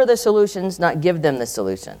discover the solutions, not give them the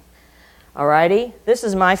solution. Alrighty, this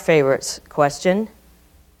is my favorite question,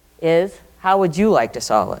 is how would you like to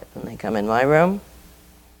solve it? When they come in my room,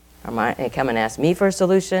 or they come and ask me for a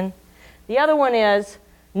solution. The other one is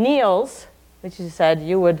Neil's, which you said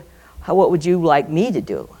what would you like me to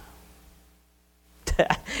do?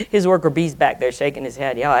 His worker bee's back there shaking his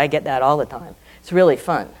head. Yeah, I get that all the time. It's really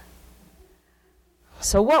fun.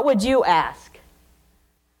 So what would you ask?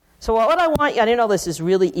 So what I want you, I know this is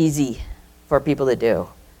really easy for people to do.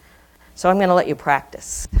 So I'm going to let you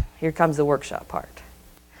practice. Here comes the workshop part.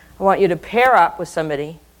 I want you to pair up with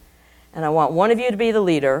somebody, and I want one of you to be the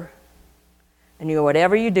leader, and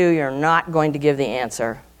whatever you do, you're not going to give the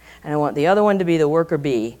answer. And I want the other one to be the worker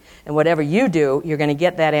bee, and whatever you do, you're going to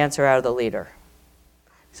get that answer out of the leader.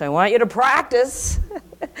 So I want you to practice.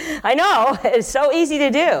 I know, it's so easy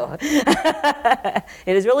to do.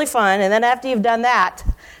 It is really fun, and then after you've done that,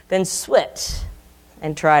 then switch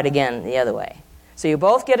and try it again the other way. So you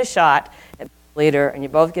both get a shot at the leader, and you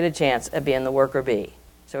both get a chance at being the worker bee.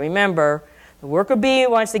 So remember, the worker bee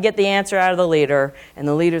wants to get the answer out of the leader, and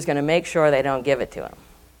the leader's going to make sure they don't give it to him.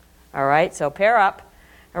 All right, so pair up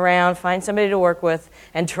around, find somebody to work with,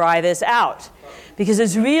 and try this out. Because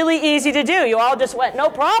it's really easy to do. You all just went, no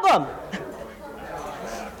problem.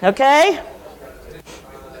 Okay?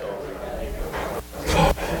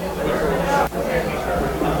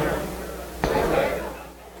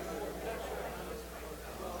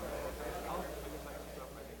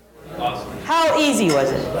 How easy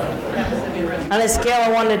was it? On a scale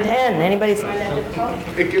of 1 to 10, anybody find that difficult?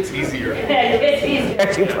 It gets easier. It gets easier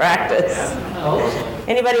as you practice.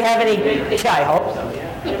 Anybody have any good, I hope so, yeah.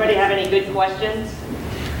 Anybody have any good questions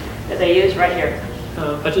that they use right here?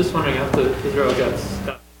 I was just wondering, after Israel gets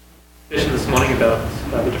discussion this morning about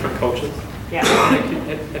the different cultures. Yeah.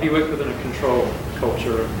 Have you worked within a control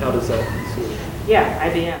culture? How does that sort of...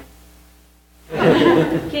 Yeah, IBM.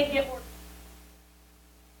 Can't get more.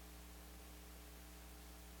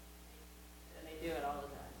 And they do it all the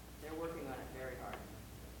time. They're working on it very hard.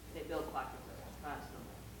 They build clock controllers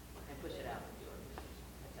constantly and push it out to the organization.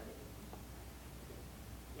 That's how they do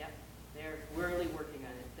it. Yep, they're really working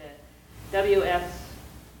on it. The WSR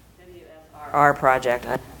project,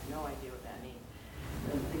 I have no idea what that means.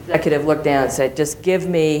 The executive looked down and said, just give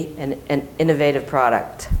me an innovative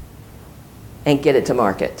product and get it to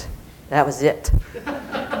market. That was it.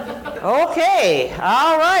 Okay,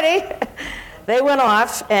 all righty. They went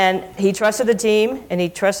off, and he trusted the team, and he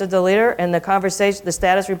trusted the leader, and the conversation, the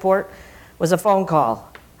status report was a phone call.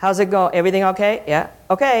 How's it going? Everything okay? Yeah.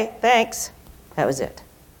 Okay, thanks. That was it.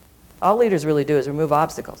 All leaders really do is remove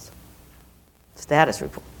obstacles. Status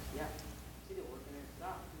report.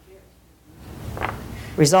 Yeah.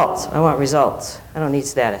 Results. I want results. I don't need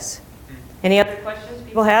status. Any other questions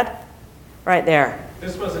people had? Right there.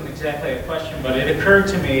 This wasn't exactly a question, but it occurred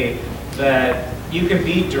to me that you can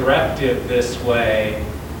be directive this way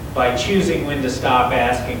by choosing when to stop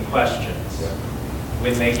asking questions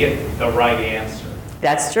when they get the right answer.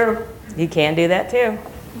 That's true. You can do that too.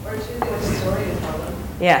 Or choosing which story to tell them.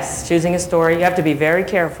 Yes, choosing a story. You have to be very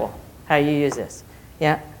careful how you use this.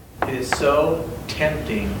 Yeah? It is so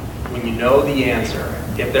tempting when you know the answer.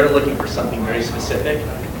 If they're looking for something very specific,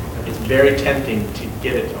 it's very tempting to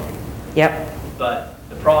give it to them. Yep. But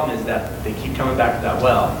the problem is that they keep coming back to that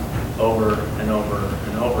well over and over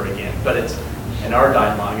and over again. But it's, in our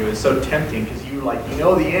dialogue, it was so tempting because you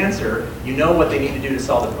know the answer, you know what they need to do to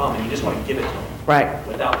solve the problem, and you just want to give it to them. Right.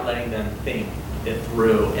 Without letting them think it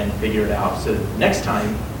through and figure it out. So next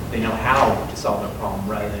time, they know how to solve the problem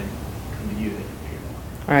rather than come to you, they can figure it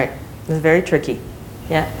out. All right. It's very tricky.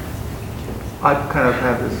 Yeah. I kind of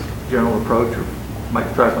have this general approach, or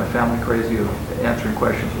might drive my family crazy, of answering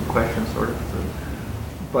questions with questions, sort of.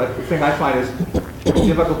 But the thing I find is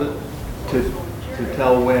difficult to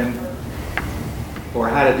tell when or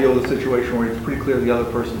how to deal with a situation where it's pretty clear the other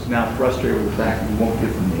person's now frustrated with the fact that you won't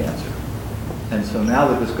give them the answer. And so now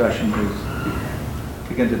the discussion has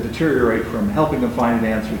begun to deteriorate from helping them find an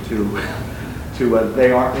answer to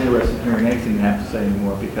they aren't interested in hearing anything you have to say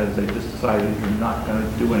anymore because they just decided you're not going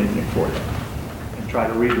to do anything for them. And try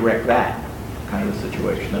to redirect that kind of a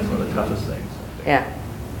situation. That's one of the toughest things. Yeah.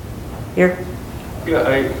 Here?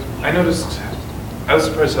 Yeah, I noticed, I was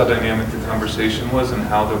surprised how dynamic the conversation was and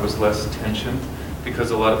how there was less tension,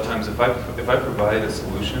 because a lot of times if I provide a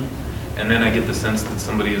solution and then I get the sense that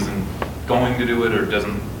somebody isn't going to do it or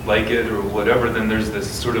doesn't like it or whatever, then there's this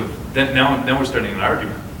sort of, then now we're starting an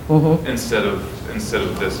argument instead of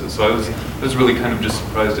this. So I was really kind of just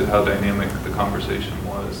surprised at how dynamic the conversation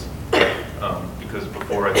was. Because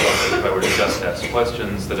before I thought that if I were to just ask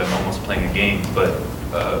questions that I'm almost playing a game, but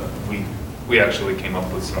we actually came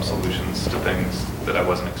up with some solutions to things that I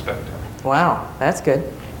wasn't expecting. Wow, that's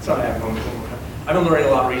good. So I've been learning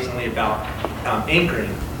a lot recently about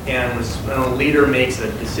anchoring, and when a leader makes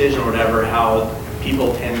a decision or whatever, how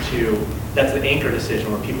people tend to, that's the anchor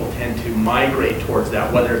decision where people tend to migrate towards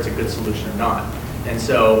that, whether it's a good solution or not. And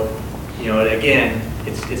so, again,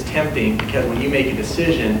 it's tempting because when you make a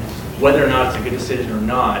decision, whether or not it's a good decision or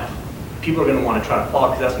not, people are going to want to try to follow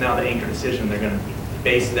because that's now the anchor decision. They're going to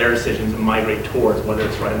base their decisions and migrate towards whether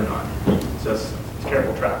it's right or not. So it's a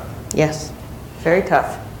careful track. Yes. Very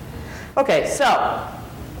tough. Okay, so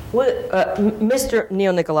Mr.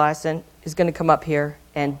 Neil Nicolaisen is going to come up here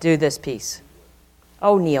and do this piece.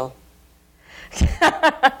 Oh, Neil.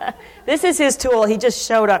 This is his tool. He just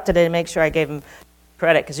showed up today to make sure I gave him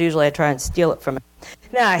credit, because usually I try and steal it from him.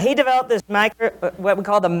 Now, he developed this what we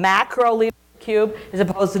call the macro leadership cube, as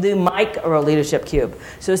opposed to the micro leadership cube.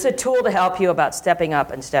 So it's a tool to help you about stepping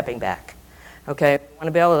up and stepping back. Okay, I want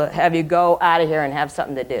to be able to have you go out of here and have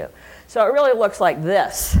something to do. So it really looks like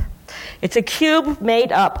this. It's a cube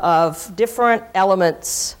made up of different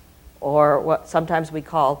elements, or what sometimes we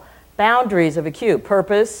call boundaries of a cube.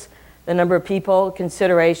 Purpose, the number of people,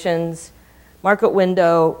 considerations, market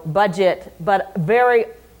window, budget, but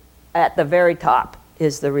at the very top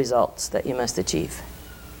is the results that you must achieve.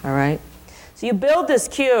 All right? So you build this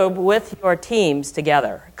cube with your teams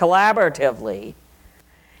together, collaboratively,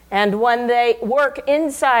 and when they work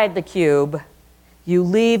inside the cube, you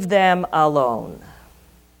leave them alone.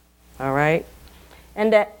 All right?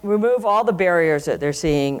 And remove all the barriers that they're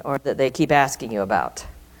seeing or that they keep asking you about.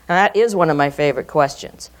 And that is one of my favorite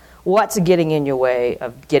questions. What's getting in your way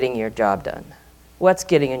of getting your job done? What's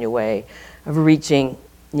getting in your way of reaching,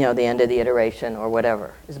 the end of the iteration or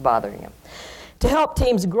whatever is bothering them? To help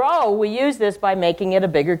teams grow, we use this by making it a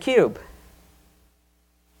bigger cube.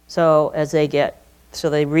 So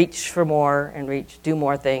they reach for more and do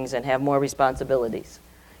more things and have more responsibilities,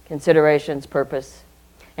 considerations, purpose.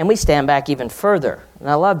 And we stand back even further. And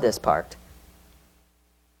I love this part.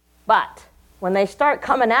 But when they start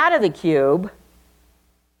coming out of the cube,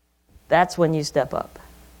 that's when you step up.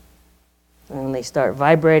 And when they start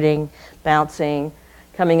vibrating, bouncing,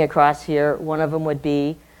 coming across here, one of them would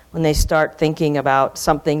be when they start thinking about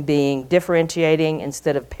something being differentiating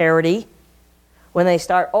instead of parity. When they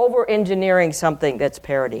start over-engineering something that's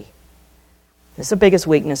parity. This is the biggest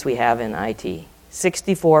weakness we have in IT.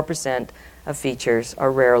 64% of features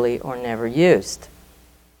are rarely or never used.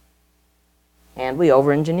 And we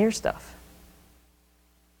over-engineer stuff.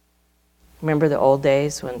 Remember the old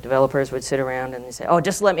days when developers would sit around and they say, oh,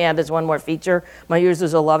 just let me add this one more feature. My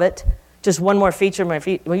users will love it. Just one more feature, my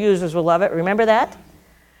users will love it. Remember that?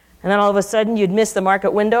 And then all of a sudden you'd miss the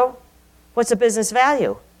market window. What's the business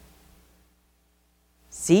value?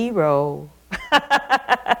 0.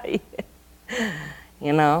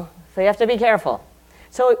 So you have to be careful.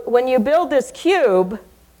 So when you build this cube,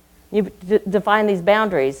 you define these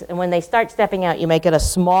boundaries, and when they start stepping out, you make it a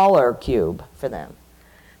smaller cube for them.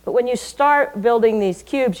 But when you start building these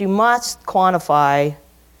cubes, you must quantify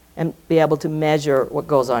and be able to measure what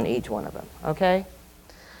goes on each one of them, okay?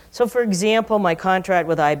 So for example, my contract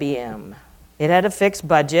with IBM, it had a fixed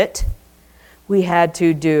budget. We had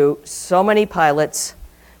to do so many pilots.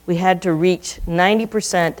 We had to reach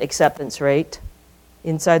 90% acceptance rate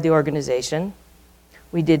inside the organization.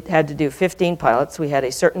 We had to do 15 pilots. We had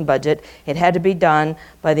a certain budget. It had to be done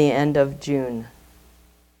by the end of June.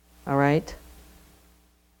 All right?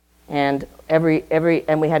 And and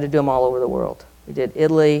we had to do them all over the world. We did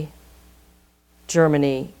Italy,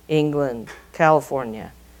 Germany, England,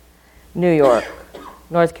 California, New York,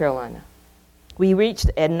 North Carolina. We reached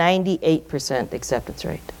a 98% acceptance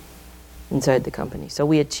rate inside the company. So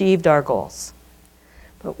we achieved our goals.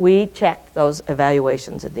 But we checked those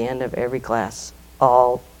evaluations at the end of every class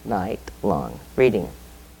all night long, reading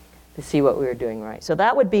to see what we were doing right. So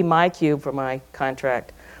that would be my cube for my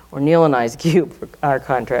contract, or Neil and I's cube for our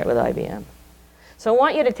contract with IBM. So I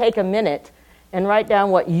want you to take a minute and write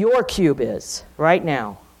down what your cube is right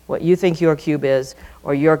now, what you think your cube is,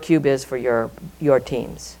 or your cube is for your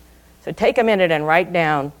teams. So take a minute and write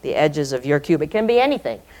down the edges of your cube. It can be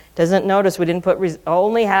anything. Doesn't notice we didn't put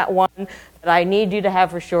only one that I need you to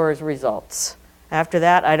have for sure is results. After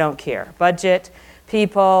that, I don't care. Budget,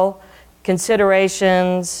 people,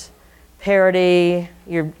 considerations, parity.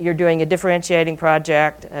 You're doing a differentiating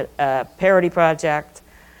project, a parity project,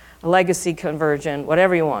 a legacy conversion,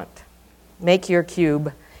 whatever you want. Make your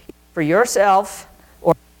cube for yourself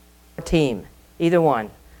or your team, either one,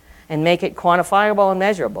 and make it quantifiable and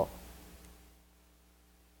measurable.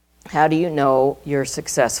 How do you know you're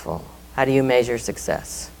successful? How do you measure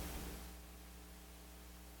success?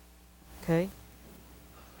 Okay?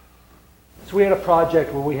 So we had a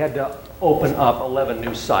project where we had to open up 11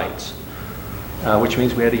 new sites, which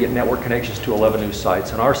means we had to get network connections to 11 new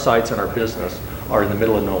sites. And our sites in our business are in the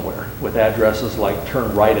middle of nowhere with addresses like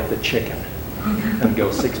turn right at the chicken and go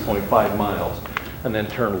 6.5 miles, and then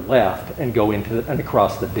turn left and go and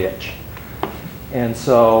across the ditch. And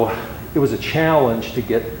so it was a challenge to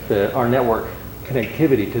get our network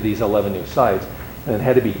connectivity to these 11 new sites, and it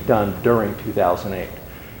had to be done during 2008.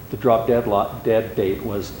 The drop dead date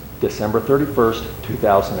was December 31st,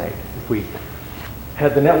 2008. If we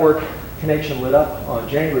had the network connection lit up on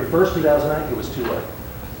January 1st, 2009, it was too late.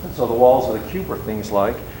 And so the walls of the cube were things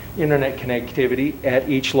like internet connectivity at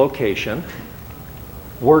each location,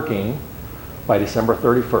 working by December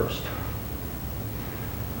 31st.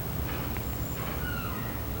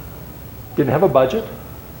 Didn't have a budget.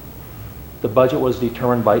 The budget was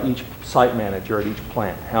determined by each site manager at each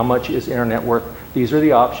plant. How much is internet work? These are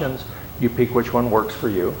the options. You pick which one works for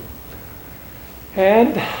you.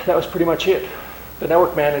 And that was pretty much it. The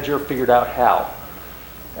network manager figured out how.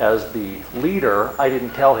 As the leader, I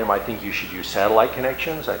didn't tell him, I think you should use satellite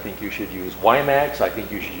connections. I think you should use WiMAX. I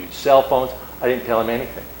think you should use cell phones. I didn't tell him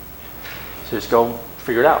anything. So just go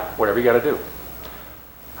figure it out, whatever you got to do.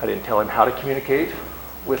 I didn't tell him how to communicate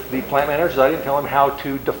with the plant managers. I didn't tell him how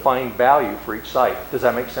to define value for each site. Does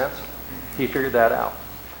that make sense? He figured that out.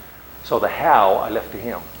 So the how I left to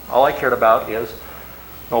him. All I cared about is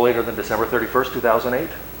no later than December 31st, 2008,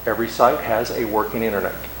 every site has a working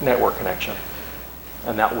internet network connection.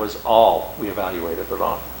 And that was all we evaluated it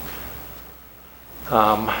on.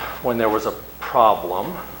 When there was a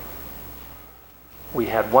problem, we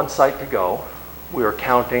had one site to go. We were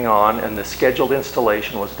counting on, and the scheduled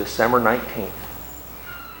installation was December 19th.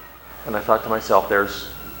 And I thought to myself,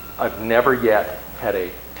 I've never yet had a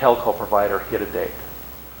telco provider hit a date.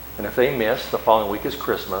 And if they miss, the following week is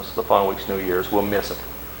Christmas, the following week's New Year's, we'll miss it.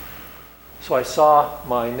 So I saw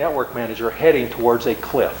my network manager heading towards a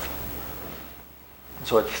cliff. And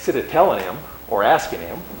so instead of telling him or asking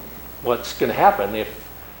him what's going to happen if,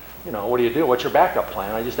 what do you do? What's your backup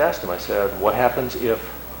plan? I just asked him, I said, what happens if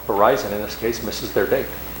Verizon, in this case, misses their date?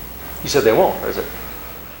 He said they won't. I said,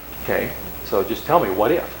 okay, so just tell me,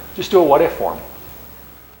 what if? Just do a what if for me.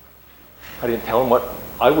 I didn't tell him what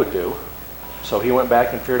I would do, so he went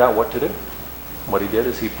back and figured out what to do. What he did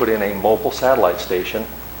is he put in a mobile satellite station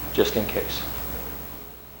just in case.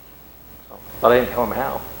 But I didn't tell him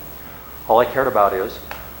how. All I cared about is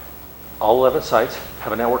all 11 sites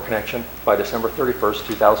have a network connection by December 31st,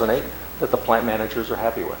 2008 that the plant managers are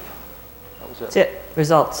happy with. That was it. That's it.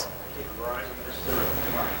 Results.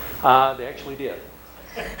 They actually did.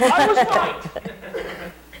 I was right.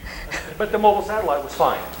 But the mobile satellite was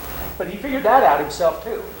fine. But he figured that out himself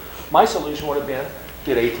too. My solution would have been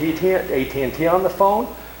get AT&T on the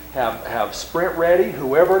phone, have Sprint ready,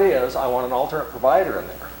 whoever it is, I want an alternate provider in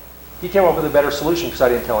there. He came up with a better solution because I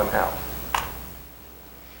didn't tell him how.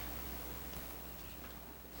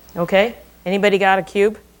 Okay, anybody got a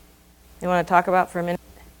cube you want to talk about for a minute?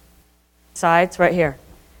 Sides, right here.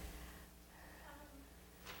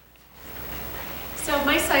 So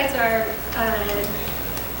my sites are,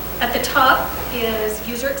 at the top is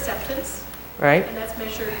user acceptance, Right? and that's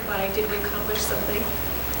measured by did we accomplish something.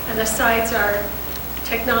 And the sides are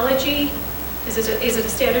technology, is it a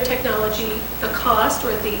standard technology, the cost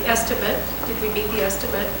or the estimate, did we meet the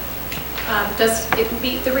estimate? Does it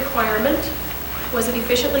meet the requirement? Was it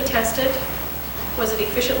efficiently tested? Was it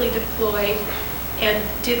efficiently deployed? And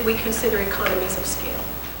did we consider economies of scale?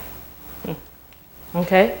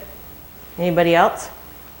 Okay. Anybody else?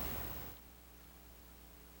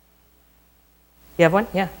 You have one?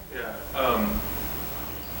 Yeah. Yeah.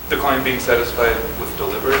 The client being satisfied with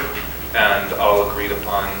delivered and all agreed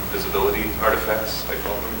upon visibility artifacts, I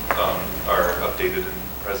call them, are updated and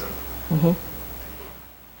present. Mm-hmm. I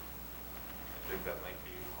think that might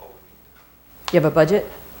be all we need. You have a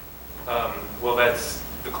budget? Well, that's,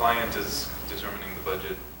 the client is determining the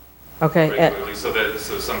budget Okay. regularly, so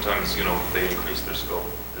sometimes, they increase their scope.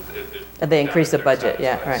 They increase the budget,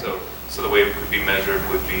 yeah, right. So the way it could be measured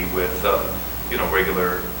would be with,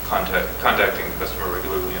 regular contacting the customer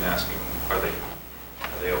regularly and asking, are they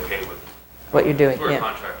okay with What you're doing, We're yeah. a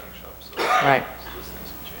contracting shop, so, Right. so those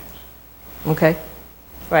things can change. Okay.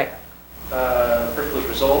 Right. First was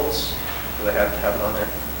results, so they have to have it on there.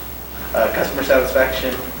 Customer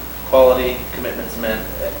satisfaction, quality, commitments met,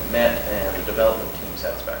 and the development team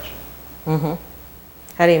satisfaction. Mm-hmm.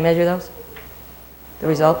 How do you measure those? The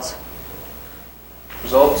results?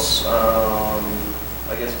 Results,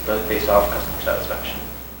 I guess based off customer satisfaction.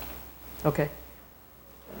 Okay.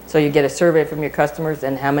 So you get a survey from your customers,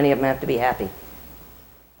 and how many of them have to be happy?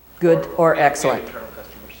 Good or excellent? Internal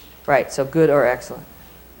customers. Right, so good or excellent.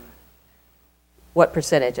 What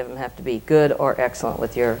percentage of them have to be good or excellent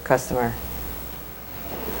with your customer?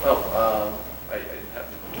 Oh, I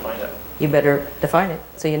have to find out. You better define it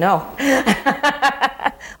so you know.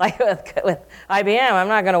 Like with IBM, I'm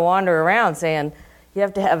not going to wander around saying, you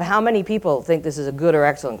have to have how many people think this is a good or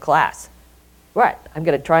excellent class? Right, I'm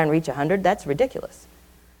going to try and reach 100? That's ridiculous.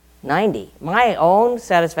 90. My own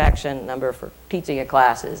satisfaction number for teaching a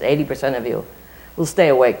class is 80% of you will stay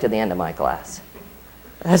awake to the end of my class.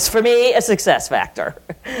 That's, for me, a success factor.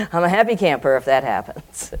 I'm a happy camper if that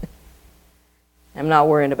happens. I'm not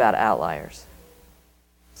worried about outliers.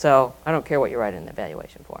 So I don't care what you write in the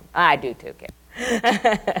evaluation form. I do too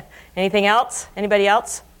care. Anything else? Anybody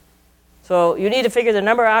else? So you need to figure the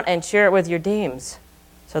number out and share it with your teams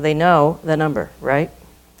so they know the number, right?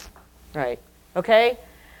 Right. Okay?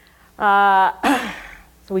 So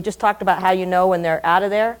we just talked about how you know when they're out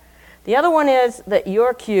of there. The other one is that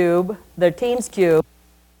your cube, the team's cube,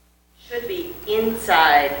 should be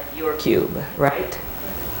inside your cube, right?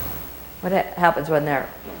 What happens when they're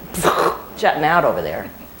shutting out over there?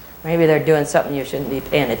 Maybe they're doing something you shouldn't be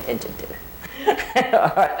paying attention to.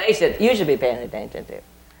 Or you should be paying attention to.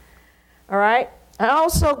 All right? I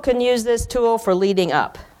also can use this tool for leading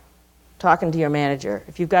up, talking to your manager.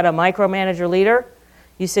 If you've got a micromanager leader,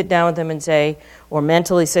 you sit down with them and say, or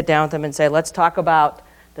mentally sit down with them and say, let's talk about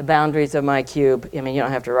the boundaries of my cube. I mean, you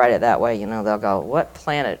don't have to write it that way. They'll go, what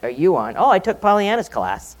planet are you on? Oh, I took Pollyanna's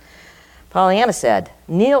class. Pollyanna said,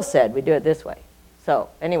 Neil said we do it this way. So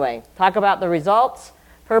anyway, talk about the results,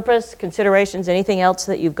 purpose, considerations, anything else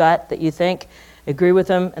that you've got that you think, agree with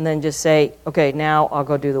them, and then just say, okay, now I'll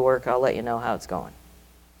go do the work. I'll let you know how it's going.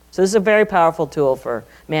 So this is a very powerful tool for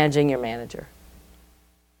managing your manager.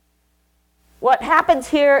 What happens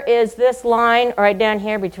here is this line right down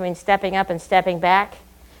here between stepping up and stepping back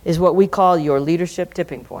is what we call your leadership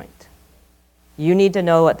tipping point. You need to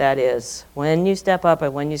know what that is. When you step up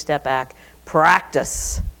and when you step back,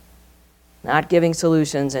 practice not giving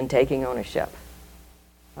solutions and taking ownership.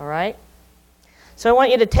 All right? So I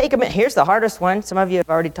want you to take a minute. Here's the hardest one. Some of you have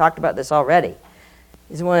already talked about this already.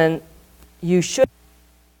 Is when you should.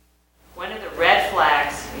 When are the red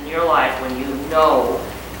flags in your life when you know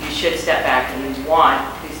you should step back and you want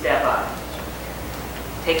to step up?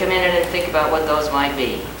 Take a minute and think about what those might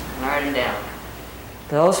be. And write them down.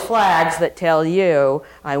 Those flags that tell you,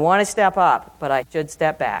 I want to step up, but I should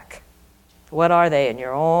step back. What are they in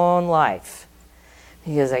your own life?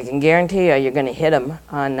 Because I can guarantee you're going to hit them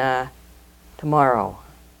on tomorrow.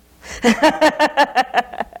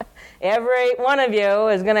 Every one of you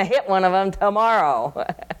is going to hit one of them tomorrow.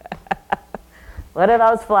 What are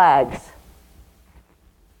those flags?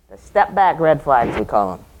 The step back red flags, we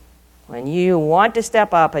call them. When you want to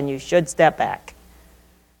step up and you should step back.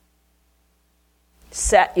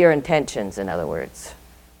 Set your intentions, in other words.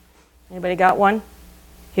 Anybody got one?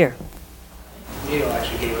 Here. Neil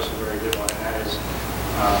actually gave us a very good one, and that is,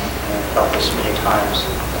 and I've felt this many times,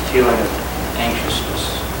 a feeling of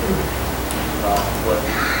anxiousness about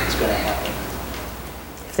what's going to happen.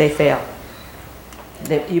 If they fail.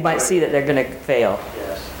 You might see that they're going to fail.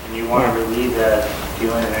 Yes, and you want to relieve that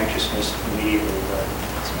feeling of anxiousness immediately, but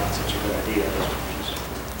it's not such a good idea.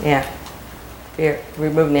 Yeah. Here,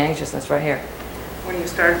 removing the anxiousness right here. When you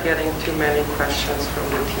start getting too many questions from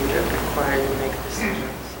the team that require you to make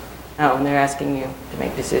decisions. Oh, and they're asking you to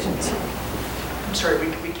make decisions. I'm sorry,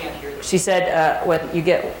 we can't hear this. She said when you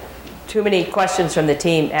get too many questions from the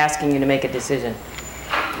team asking you to make a decision.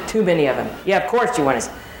 Too many of them. Yeah, of course you want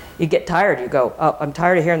to. You get tired. You go, oh, I'm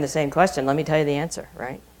tired of hearing the same question. Let me tell you the answer,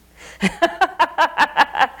 right?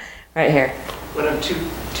 Right here. When I'm too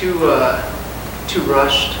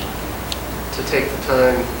rushed to take the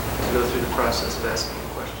time to go through the process of asking the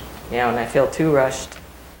question. Yeah, when I feel too rushed,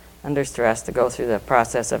 under stress, to go through the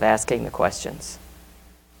process of asking the questions.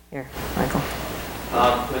 Here, Michael.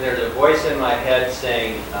 When there's a voice in my head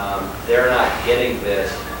saying they're not getting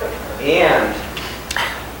this, and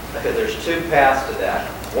because there's two paths to that.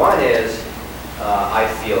 One is I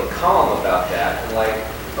feel calm about that, and like,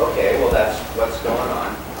 okay, well that's what's going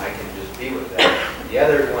on. I can just be with that. The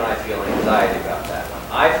other is when I feel anxiety about that. When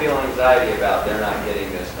I feel anxiety about they're not getting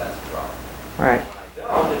this, that's the problem. Right. When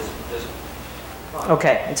I don't, it's just fine.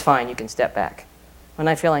 Okay, it's fine. You can step back. When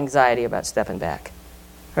I feel anxiety about stepping back.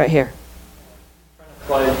 Right here.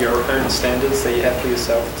 Apply your own standards that you have for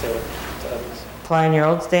yourself to others. Applying your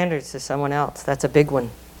own standards to someone else. That's a big one.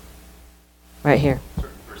 Right here.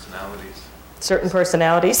 Certain personalities. Certain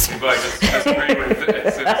personalities. But I just disagree with it.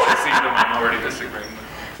 As soon as I see them, I'm already disagreeing with them.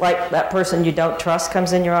 Like that person you don't trust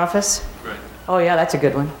comes in your office? Right. Oh yeah, that's a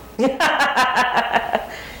good one.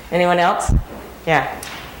 Anyone else? Yeah.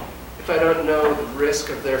 If I don't know the risk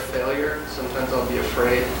of their failure, sometimes I'll be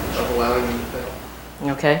afraid of allowing them to fail.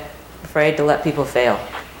 Okay. Afraid to let people fail.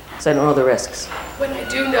 So I don't know the risks. When I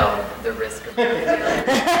do know the risk of failure. When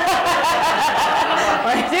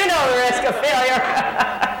I do know the risk of failure.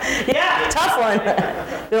 Yeah, tough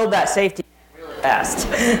one. Build that safety really fast.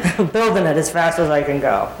 Building it as fast as I can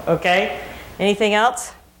go. Okay? Anything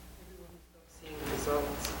else?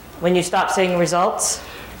 When you stop seeing results?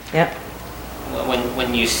 Yep.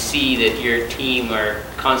 When you see that your team are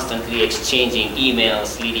constantly exchanging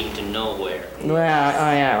emails leading to nowhere. Well,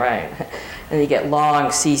 oh yeah, right. And you get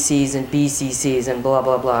long CCs and BCCs and blah,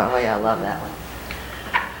 blah, blah. Oh yeah, I love that one.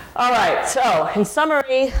 All right, so in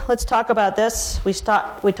summary, let's talk about this. We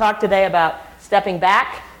talked today about stepping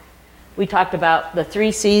back. We talked about the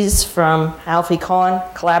 3 C's from Alfie Kohn: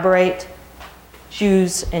 collaborate,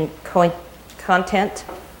 choose, and content.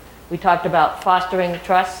 We talked about fostering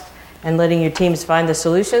trust and letting your teams find the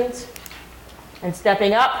solutions. And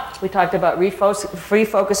stepping up, we talked about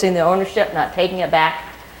refocusing the ownership, not taking it back.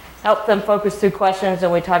 Help them focus through questions,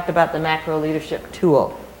 and we talked about the macro leadership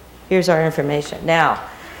tool. Here's our information. Now,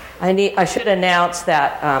 I should announce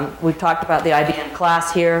that we've talked about the IBM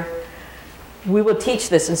class here. We will teach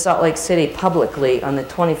this in Salt Lake City publicly on the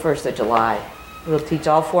 21st of July. We'll teach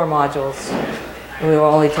all 4 modules, and we will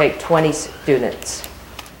only take 20 students.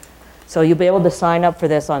 So you'll be able to sign up for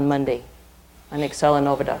this on Monday on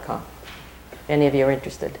excelinova.com, if any of you are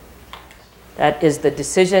interested. That is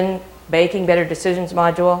the Making Better Decisions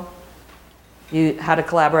module, how to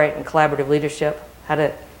collaborate and collaborative leadership, how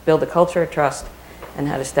to build a culture of trust, and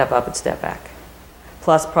how to step up and step back,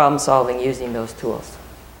 plus problem solving using those tools.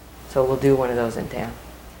 So we'll do one of those in town,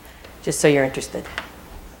 just so you're interested.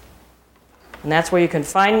 And that's where you can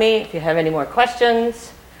find me if you have any more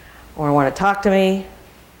questions or want to talk to me,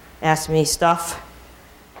 ask me stuff.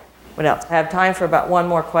 What else? I have time for about one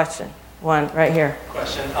more question. One right here.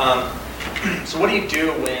 Question. So what do you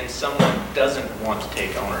do when someone doesn't want to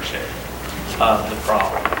take ownership of the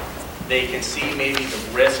problem? They can see maybe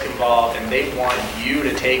the risk involved and they want you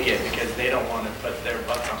to take it because they don't want to put their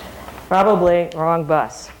butts on the line. Probably wrong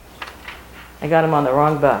bus. I got them on the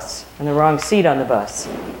wrong bus and the wrong seat on the bus.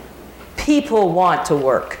 People want to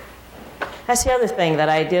work. That's the other thing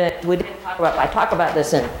that we didn't talk about. I talk about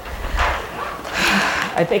this in,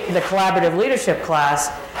 I think, the collaborative leadership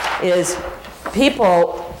class, is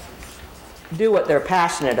people do what they're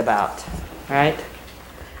passionate about, right?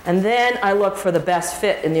 And then I look for the best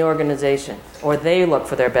fit in the organization, or they look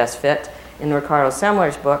for their best fit. In Ricardo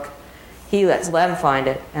Semler's book, he lets them find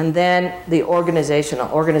it, and then the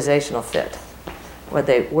organizational fit, where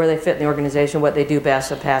they fit in the organization, what they do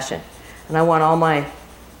best, a passion. And I want all my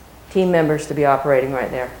team members to be operating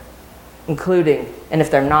right there, including, and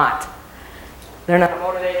if they're not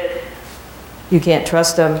motivated, you can't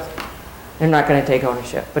trust them, they're not going to take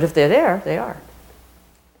ownership. But if they're there, they are.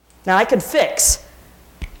 Now I could fix.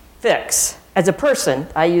 As a person,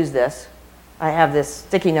 I use this. I have this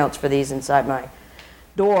sticky notes for these inside my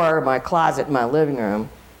door, my closet, my living room.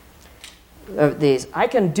 Of these, I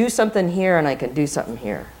can do something here and I can do something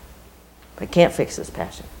here. But I can't fix this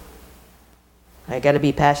passion. I got to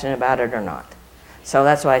be passionate about it or not. So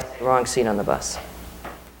that's why I say wrong seat on the bus.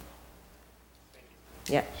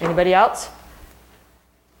 Yeah, anybody else?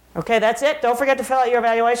 Okay, that's it. Don't forget to fill out your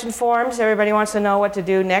evaluation forms. Everybody wants to know what to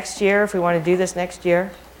do next year, if we want to do this next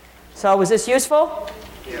year. So was this useful?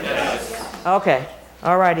 Yes. Okay,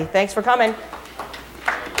 all righty. Thanks for coming.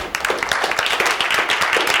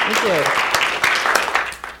 Thank you.